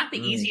 not the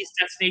easiest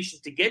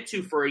destinations to get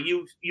to for a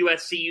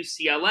USC,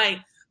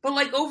 UCLA. But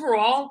like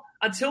overall,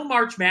 until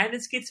March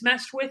Madness gets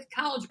messed with,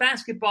 college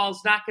basketball is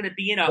not going to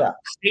be in a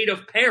state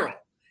of peril.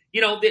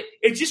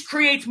 It just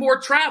creates more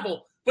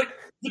travel. But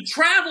the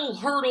travel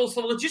hurdles,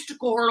 the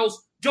logistical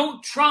hurdles,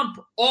 don't trump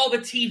all the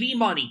TV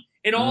money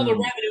and all the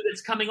revenue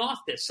that's coming off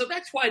this. So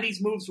that's why these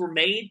moves were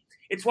made.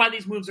 It's why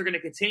these moves are going to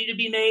continue to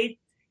be made.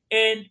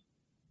 And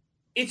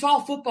it's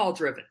all football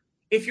driven.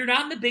 If you're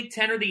not in the Big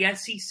Ten or the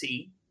SEC,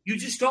 you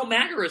just don't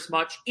matter as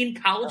much in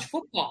college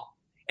football.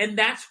 And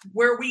that's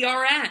where we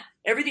are at.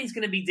 Everything's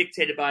going to be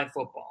dictated by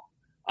football.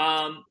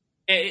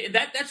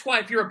 That's why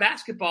if you're a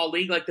basketball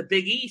league like the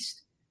Big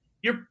East,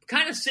 you're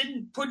kind of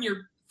putting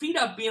your feet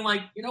up, being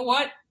like, you know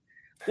what?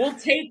 We'll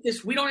take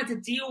this. We don't have to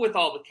deal with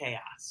all the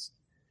chaos.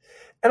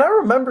 And I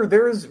remember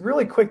there was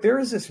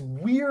this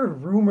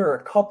weird rumor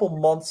a couple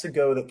months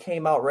ago that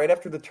came out right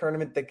after the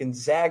tournament that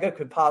Gonzaga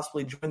could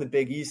possibly join the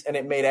Big East, and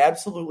it made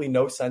absolutely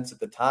no sense at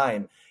the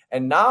time.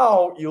 And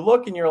now you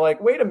look and you're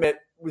like, wait a minute,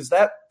 was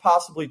that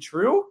possibly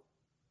true?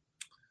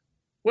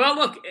 Well,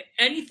 look,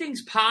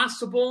 anything's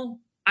possible.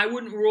 I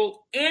wouldn't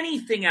rule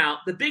anything out.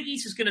 The Big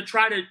East is going to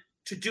try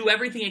to do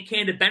everything it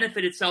can to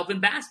benefit itself in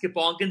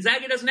basketball, and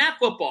Gonzaga doesn't have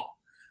football.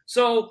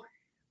 So,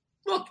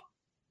 look,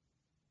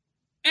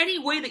 any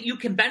way that you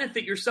can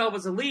benefit yourself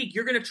as a league,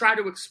 you're going to try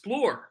to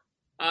explore.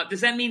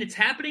 Does that mean it's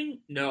happening?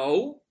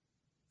 No.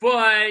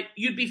 But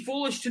you'd be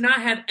foolish to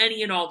not have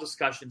any and all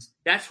discussions.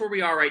 That's where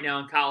we are right now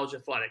in college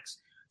athletics.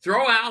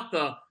 Throw out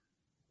the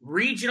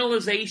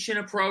regionalization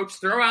approach,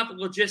 throw out the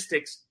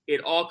logistics.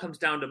 It all comes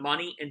down to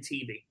money and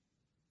TV.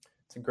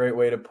 It's a great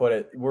way to put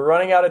it. We're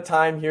running out of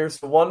time here.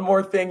 So one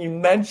more thing. You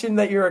mentioned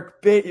that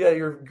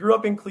you grew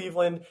up in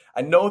Cleveland.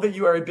 I know that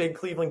you are a big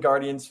Cleveland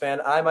Guardians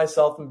fan. I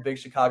myself am a big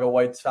Chicago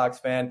White Sox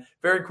fan.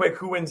 Very quick,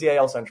 who wins the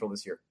AL Central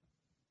this year?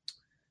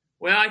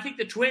 Well, I think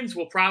the Twins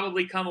will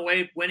probably come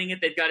away winning it.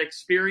 They've got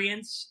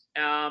experience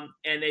and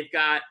they've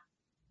got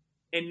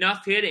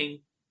enough hitting.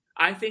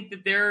 I think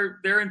that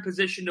they're in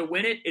position to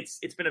win it.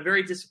 It's been a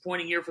very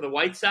disappointing year for the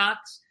White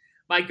Sox.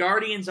 My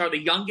Guardians are the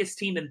youngest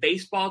team in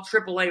baseball,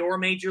 AAA or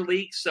Major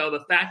League, so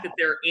the fact that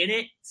they're in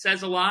it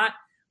says a lot,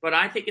 but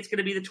I think it's going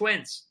to be the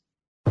Twins.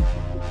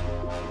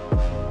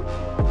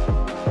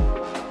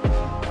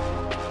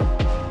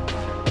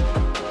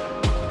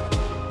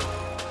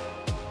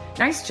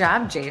 Nice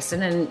job,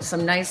 Jason, and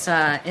some nice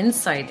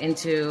insight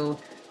into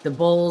the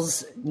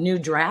Bulls' new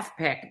draft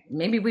pick.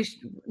 Maybe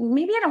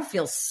I don't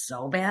feel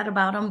so bad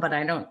about him, but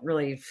I don't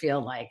really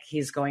feel like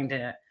he's going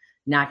to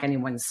knock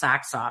anyone's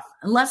socks off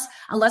unless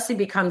he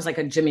becomes like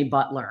a Jimmy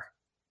Butler.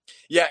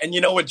 Yeah, and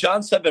you know what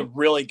John said that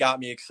really got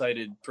me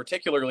excited,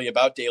 particularly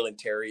about Dalen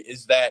Terry,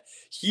 is that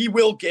he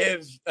will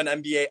give an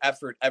NBA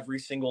effort every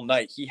single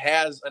night. He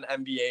has an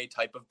NBA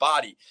type of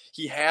body.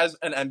 He has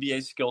an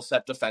NBA skill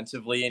set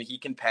defensively, and he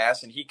can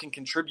pass, and he can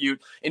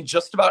contribute in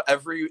just about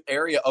every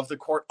area of the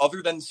court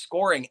other than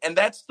scoring. And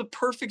that's the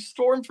perfect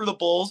storm for the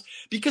Bulls,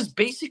 because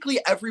basically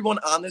everyone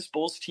on this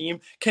Bulls team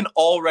can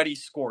already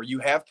score. You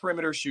have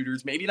perimeter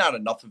shooters, maybe not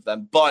enough of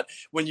them, but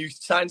when you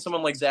sign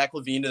someone like Zach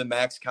LaVine to the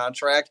max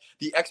contract,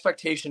 the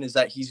expectation is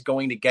that he's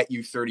going to get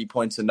you 30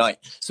 points a night.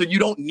 So you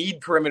don't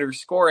need perimeter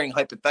scoring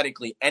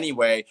hypothetically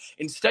anyway.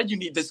 Instead, you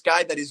need this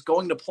guy that is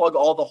going to plug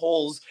all the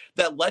holes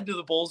that led to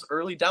the Bulls'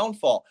 early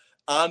downfall.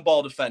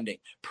 On-ball defending,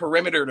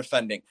 perimeter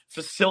defending,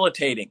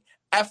 facilitating,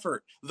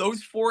 effort.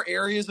 Those 4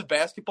 areas of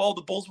basketball,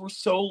 the Bulls were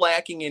so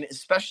lacking in,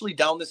 especially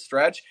down the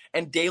stretch,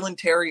 and Dalen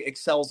Terry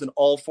excels in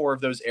all 4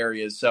 of those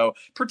areas. So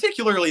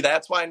particularly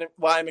that's why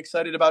I'm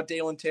excited about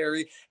Dalen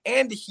Terry,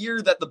 and to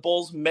hear that the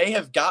Bulls may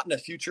have gotten a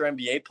future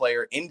NBA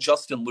player in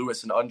Justin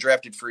Lewis, an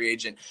undrafted free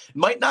agent. It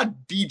might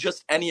not be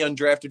just any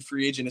undrafted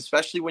free agent,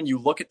 especially when you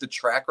look at the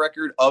track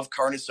record of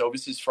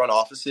Karnisovas' front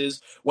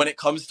offices when it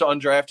comes to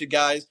undrafted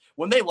guys.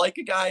 When they like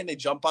a guy and they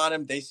jump on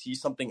him, they see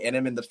something in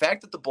him. And the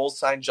fact that the Bulls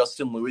signed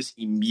Justin Lewis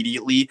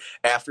immediately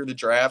after the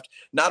draft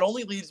not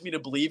only leads me to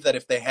believe that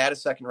if they had a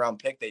second-round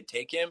pick, they'd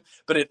take him,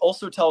 but it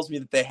also tells me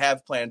that they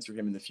have plans for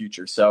him in the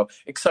future. So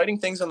exciting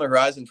things on the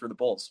horizon for the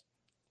Bulls.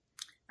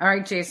 All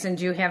right, Jason,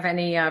 do you have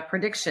any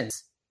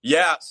predictions?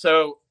 Yeah,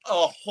 so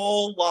a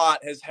whole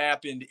lot has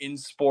happened in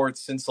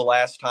sports since the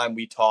last time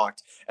we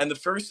talked. And the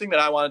first thing that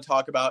I want to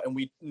talk about, and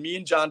me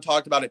and John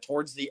talked about it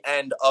towards the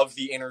end of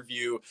the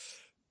interview,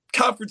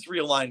 conference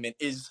realignment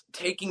is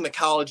taking the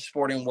college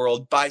sporting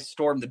world by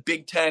storm. The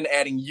Big Ten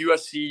adding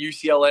USC,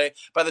 UCLA.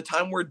 By the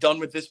time we're done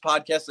with this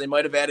podcast, they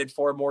might have added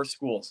 4 more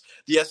schools.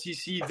 The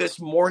SEC, this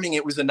morning,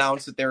 it was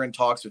announced that they're in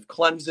talks with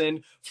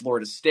Clemson,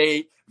 Florida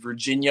State,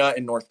 Virginia,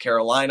 and North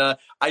Carolina.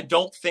 I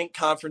don't think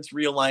conference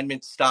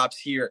realignment stops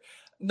here.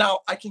 Now,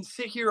 I can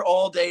sit here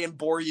all day and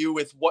bore you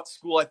with what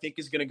school I think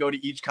is going to go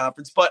to each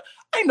conference, but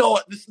I know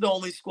this is the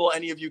only school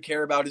any of you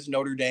care about is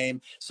Notre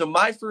Dame. So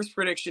my first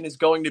prediction is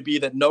going to be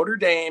that Notre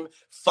Dame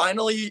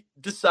finally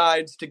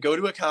decides to go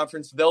to a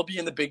conference. They'll be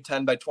in the Big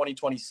Ten by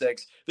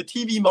 2026. The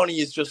TV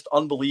money is just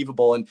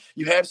unbelievable. And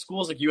you have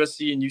schools like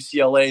USC and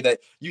UCLA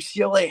that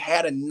UCLA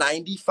had a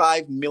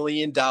 $95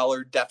 million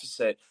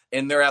deficit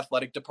in their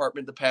athletic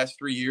department the past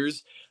 3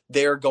 years.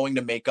 They're going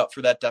to make up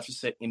for that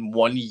deficit in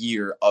 1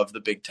 year of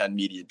the Big Ten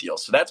media deal.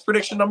 So that's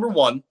prediction number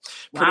 1.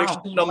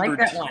 Prediction number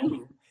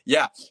 2.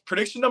 Yeah.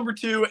 Prediction number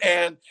 2.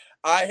 And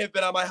I have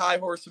been on my high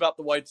horse about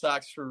the White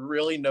Sox for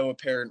really no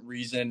apparent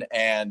reason.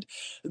 And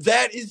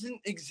that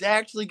isn't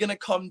exactly going to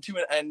come to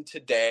an end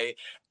today.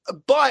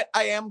 But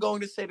I am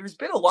going to say there's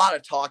been a lot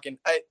of talk, and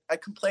I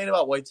complain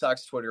about White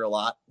Sox Twitter a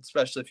lot,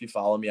 especially if you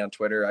follow me on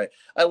Twitter.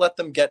 I let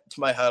them get to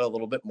my head a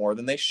little bit more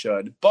than they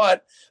should.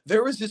 But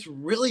there was this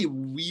really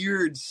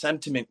weird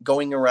sentiment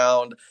going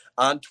around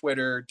on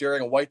Twitter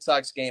during a White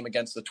Sox game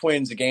against the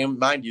Twins, a game,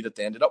 mind you, that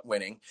they ended up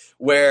winning,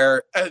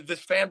 where the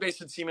fan base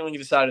had seemingly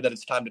decided that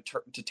it's time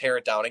to tear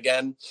it down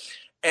again.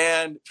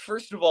 And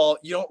first of all,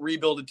 you don't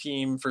rebuild a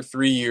team for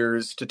 3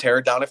 years to tear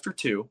it down after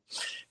 2.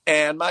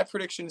 And my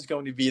prediction is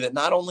going to be that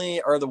not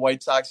only are the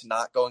White Sox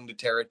not going to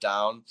tear it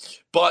down,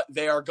 but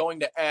they are going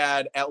to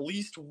add at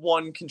least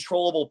one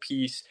controllable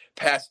piece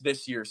past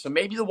this year. So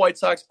maybe the White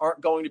Sox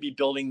aren't going to be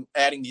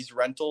adding these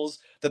rentals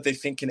that they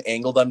think can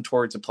angle them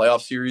towards a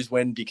playoff series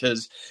win,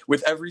 because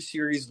with every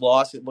series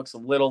loss, it looks a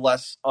little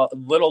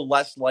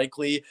less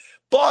likely.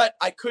 But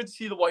I could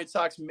see the White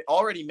Sox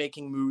already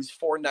making moves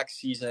for next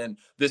season,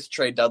 this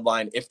trade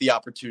deadline, if the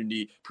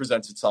opportunity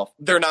presents itself.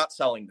 They're not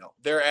selling, though.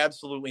 They're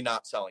absolutely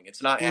not selling.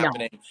 It's not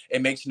happening. No.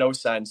 It makes no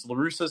sense. La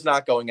Russa's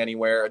not going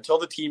anywhere. Until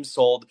the team's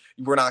sold,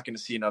 we're not going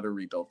to see another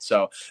rebuild.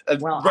 So, I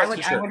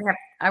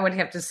would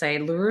have to say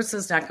La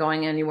Russa's not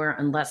going anywhere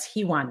unless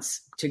he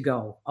wants to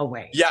go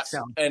away. Yes.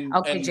 So,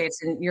 okay,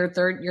 Jason, your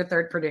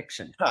third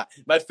prediction.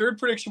 My third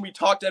prediction, we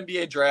talked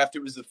NBA draft.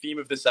 It was the theme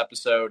of this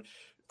episode.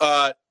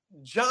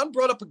 John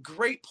brought up a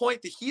great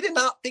point that he did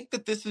not think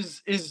that this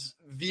is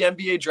the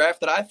NBA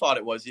draft that I thought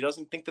it was. He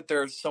doesn't think that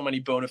there are so many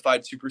bona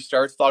fide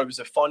superstars. Thought it was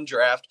a fun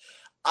draft.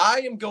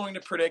 I am going to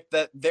predict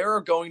that there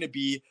are going to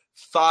be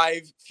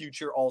 5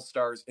 future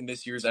All-Stars in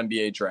this year's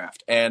NBA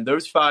draft. And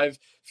those 5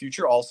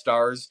 future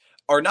All-Stars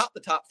are not the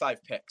top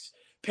 5 picks.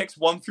 Picks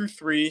 1 through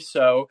 3,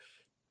 so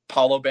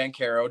Paolo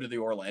Banchero to the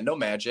Orlando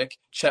Magic,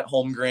 Chet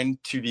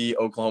Holmgren to the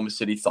Oklahoma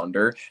City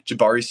Thunder,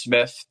 Jabari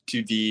Smith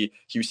to the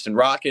Houston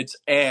Rockets,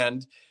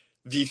 and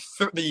the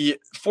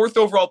 4th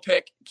overall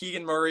pick,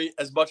 Keegan Murray.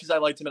 As much as I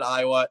liked him in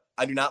Iowa,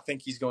 I do not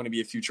think he's going to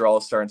be a future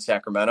All-Star in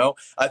Sacramento.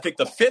 I think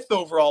the 5th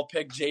overall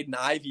pick, Jaden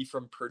Ivey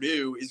from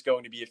Purdue, is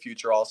going to be a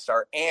future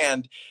All-Star.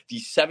 And the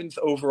 7th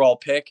overall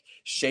pick,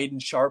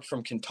 Shaedon Sharpe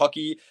from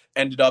Kentucky,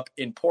 ended up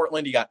in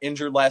Portland. He got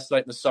injured last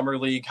night in the Summer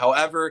League.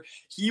 However,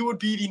 he would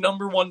be the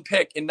number 1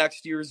 pick in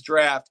next year's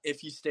draft if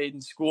he stayed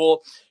in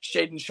school.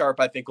 Shaedon Sharpe,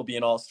 I think, will be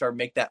an All-Star.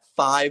 Make that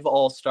 5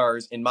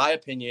 All-Stars, in my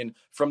opinion,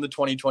 from the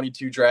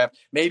 2022 draft.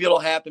 Maybe it'll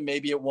happen.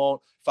 Maybe it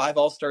won't. 5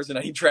 All-Stars in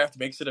any draft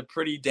makes it a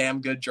pretty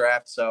damn good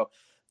draft. So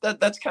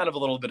that's kind of a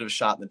little bit of a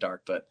shot in the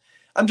dark, but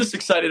I'm just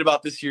excited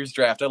about this year's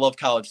draft. I love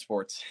college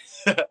sports.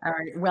 All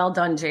right. Well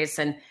done,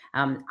 Jason.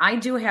 I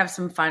do have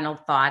some final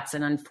thoughts,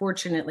 and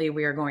unfortunately,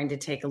 we are going to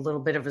take a little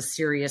bit of a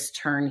serious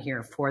turn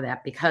here for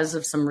that because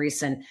of some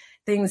recent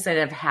things that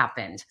have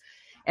happened.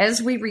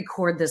 As we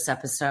record this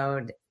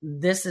episode,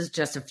 this is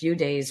just a few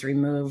days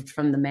removed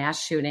from the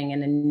mass shooting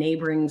in a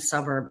neighboring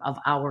suburb of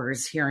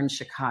ours here in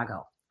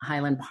Chicago,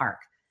 Highland Park.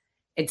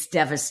 It's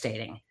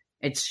devastating.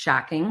 It's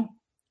shocking,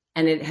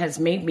 and it has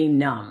made me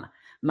numb.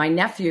 My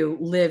nephew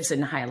lives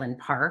in Highland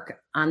Park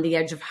on the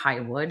edge of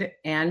Highwood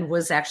and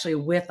was actually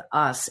with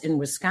us in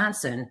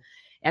Wisconsin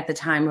at the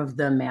time of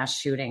the mass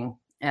shooting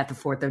at the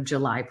 4th of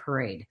July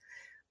parade.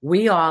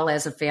 We all,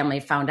 as a family,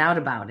 found out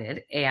about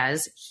it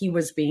as he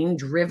was being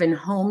driven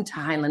home to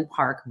Highland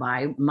Park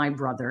by my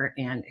brother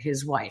and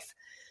his wife.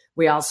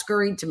 We all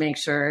scurried to make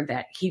sure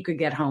that he could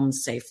get home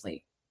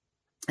safely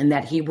and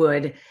that he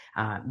would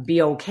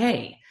be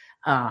okay.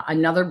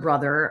 Another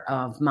brother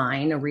of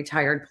mine, a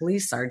retired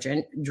police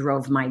sergeant,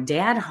 drove my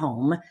dad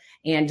home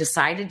and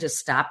decided to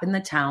stop in the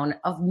town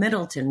of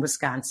Middleton,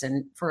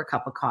 Wisconsin, for a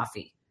cup of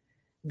coffee.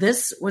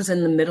 This was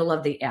in the middle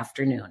of the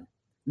afternoon.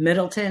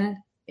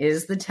 Middleton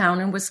is the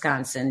town in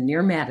Wisconsin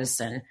near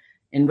Madison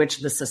in which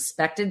the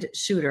suspected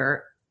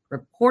shooter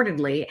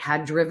reportedly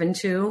had driven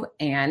to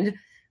and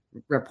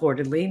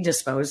reportedly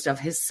disposed of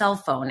his cell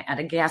phone at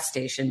a gas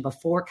station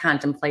before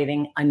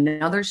contemplating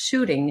another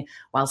shooting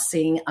while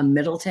seeing a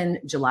Middleton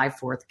July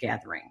 4th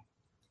gathering.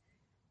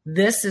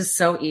 This is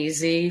so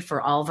easy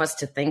for all of us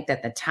to think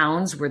that the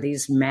towns where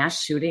these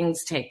mass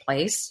shootings take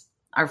place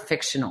are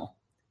fictional.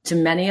 To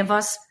many of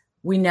us,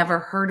 we never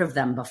heard of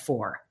them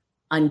before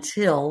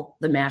until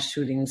the mass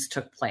shootings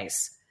took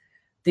place.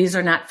 These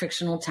are not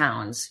fictional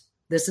towns.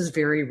 This is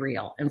very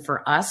real. And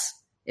for us,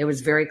 it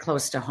was very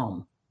close to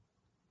home.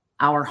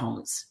 Our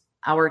homes,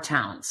 our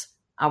towns,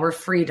 our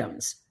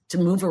freedoms to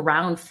move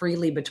around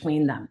freely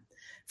between them.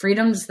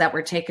 Freedoms that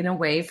were taken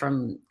away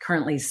from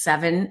currently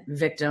 7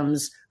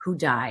 victims who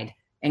died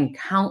and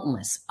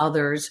countless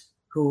others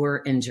who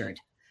were injured.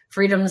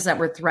 Freedoms that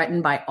were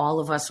threatened by all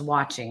of us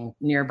watching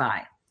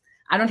nearby.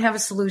 I don't have a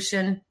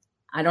solution.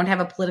 I don't have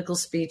a political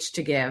speech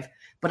to give,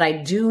 but I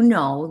do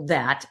know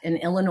that in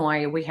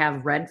Illinois, we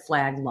have red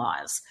flag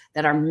laws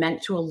that are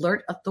meant to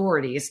alert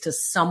authorities to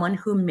someone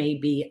who may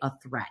be a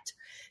threat.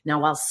 Now,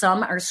 while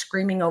some are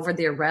screaming over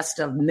the arrest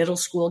of middle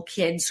school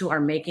kids who are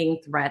making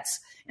threats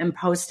and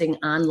posting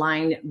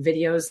online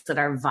videos that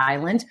are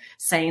violent,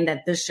 saying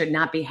that this should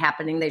not be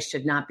happening, they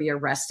should not be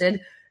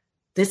arrested,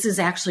 this is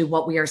actually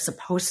what we are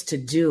supposed to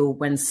do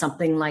when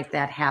something like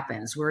that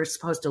happens. We're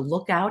supposed to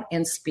look out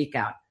and speak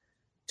out,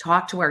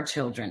 talk to our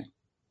children,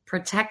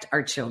 protect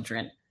our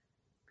children.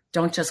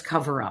 Don't just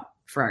cover up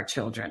for our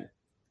children.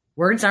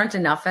 Words aren't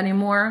enough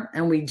anymore,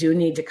 and we do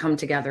need to come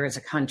together as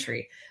a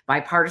country.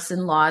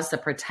 Bipartisan laws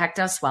that protect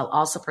us while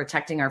also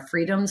protecting our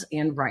freedoms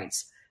and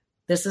rights.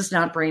 This is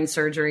not brain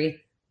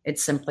surgery.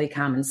 It's simply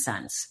common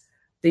sense.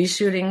 These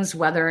shootings,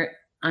 whether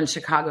on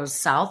Chicago's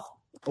south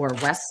or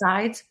west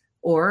sides,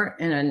 or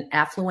in an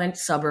affluent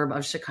suburb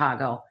of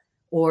Chicago,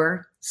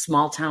 or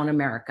small town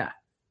America,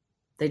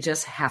 they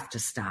just have to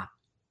stop.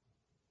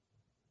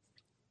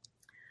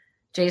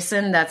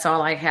 Jason, that's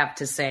all I have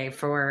to say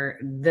for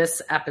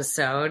this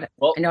episode.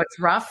 Well, I know it's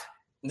rough.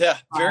 Yeah,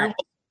 very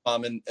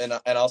well. And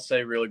I'll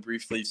say really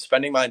briefly,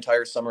 spending my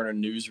entire summer in a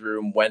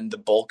newsroom when the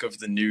bulk of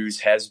the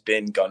news has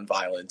been gun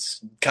violence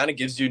kind of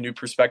gives you a new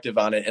perspective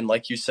on it. And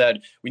like you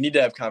said, we need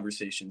to have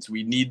conversations.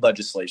 We need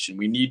legislation.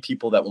 We need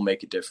people that will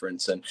make a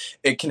difference. And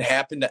it can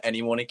happen to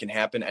anyone. It can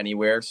happen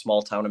anywhere.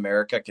 Small town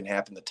America can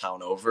happen the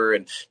town over.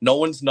 And no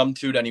one's numb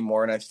to it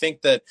anymore. And I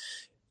think that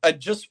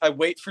I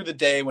wait for the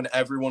day when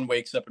everyone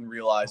wakes up and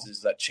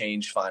realizes that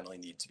change finally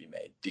needs to be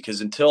made.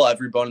 Because until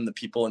everyone and the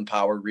people in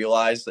power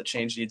realize that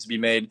change needs to be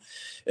made,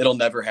 it'll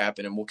never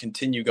happen, and we'll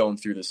continue going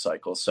through this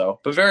cycle. So,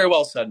 but very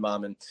well said,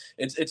 Mom. And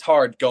it's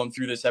hard going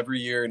through this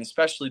every year, and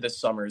especially this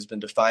summer has been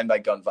defined by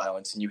gun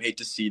violence, and you hate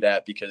to see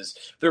that because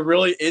there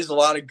really is a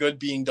lot of good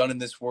being done in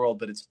this world,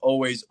 but it's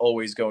always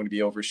going to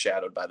be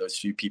overshadowed by those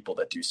few people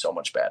that do so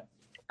much bad.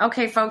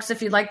 Okay, folks,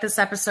 if you like this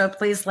episode,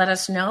 please let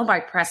us know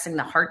by pressing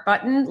the heart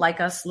button. Like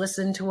us,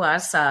 listen to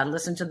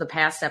the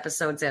past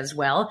episodes as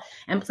well.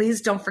 And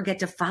please don't forget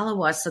to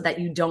follow us so that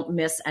you don't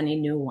miss any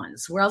new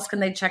ones. Where else can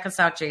they check us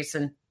out,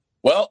 Jason?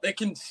 Well, they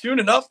can soon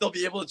enough. They'll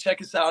be able to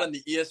check us out on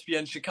the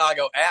ESPN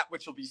Chicago app,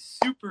 which will be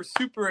super,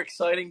 super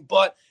exciting.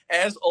 But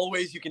as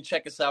always, you can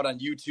check us out on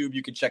YouTube.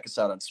 You can check us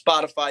out on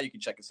Spotify. You can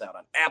check us out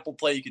on Apple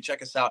Play. You can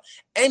check us out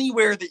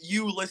anywhere that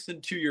you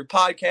listen to your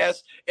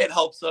podcast. It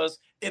helps us.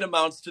 It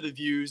amounts to the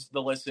views,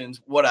 the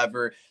listens,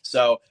 whatever.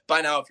 So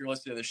by now, if you're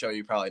listening to the show,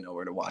 you probably know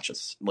where to watch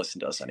us,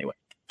 listen to us anyway.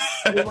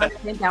 We want to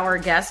thank our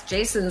guest,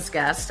 Jason's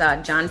guest,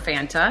 John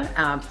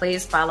Fanta.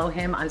 Please follow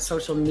him on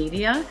social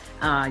media.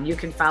 You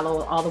can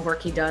follow all the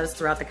work he does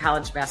throughout the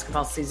college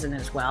basketball season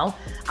as well.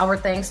 Our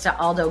thanks to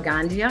Aldo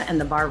Gandia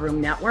and the Barroom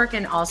Network,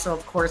 and also,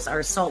 of course,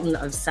 our Sultan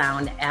of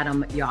Sound,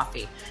 Adam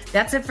Yoffe.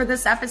 That's it for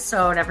this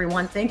episode,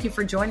 everyone. Thank you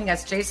for joining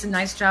us. Jason,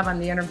 nice job on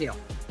the interview.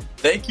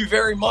 Thank you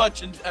very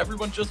much. And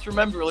everyone, just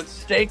remember, let's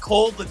stay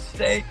cold. Let's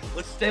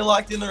stay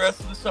locked in the rest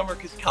of the summer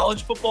because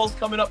college football is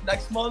coming up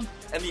next month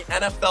and the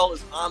NFL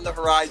is on the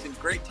horizon.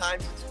 Great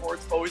times in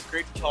sports. Always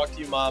great to talk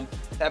to you, Mom.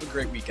 Have a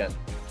great weekend.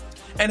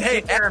 And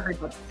hey,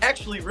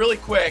 actually, really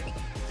quick,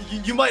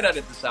 you might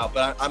edit this out,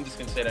 but I'm just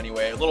going to say it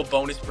anyway. A little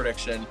bonus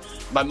prediction.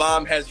 My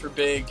mom has her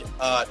big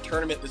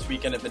tournament this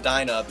weekend at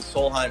Medina, the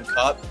Solheim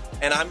Cup,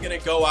 and I'm going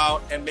to go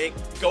out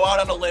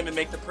on a limb and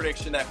make the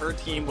prediction that her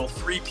team will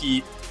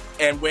three-peat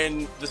and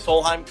win the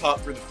Solheim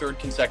Cup for the 3rd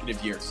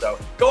consecutive year. So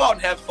go out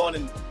and have fun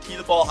and tee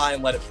the ball high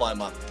and let it fly,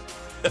 Mom.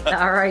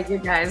 All right, you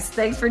guys.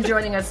 Thanks for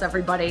joining us,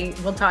 everybody.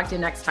 We'll talk to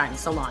you next time.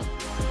 So long.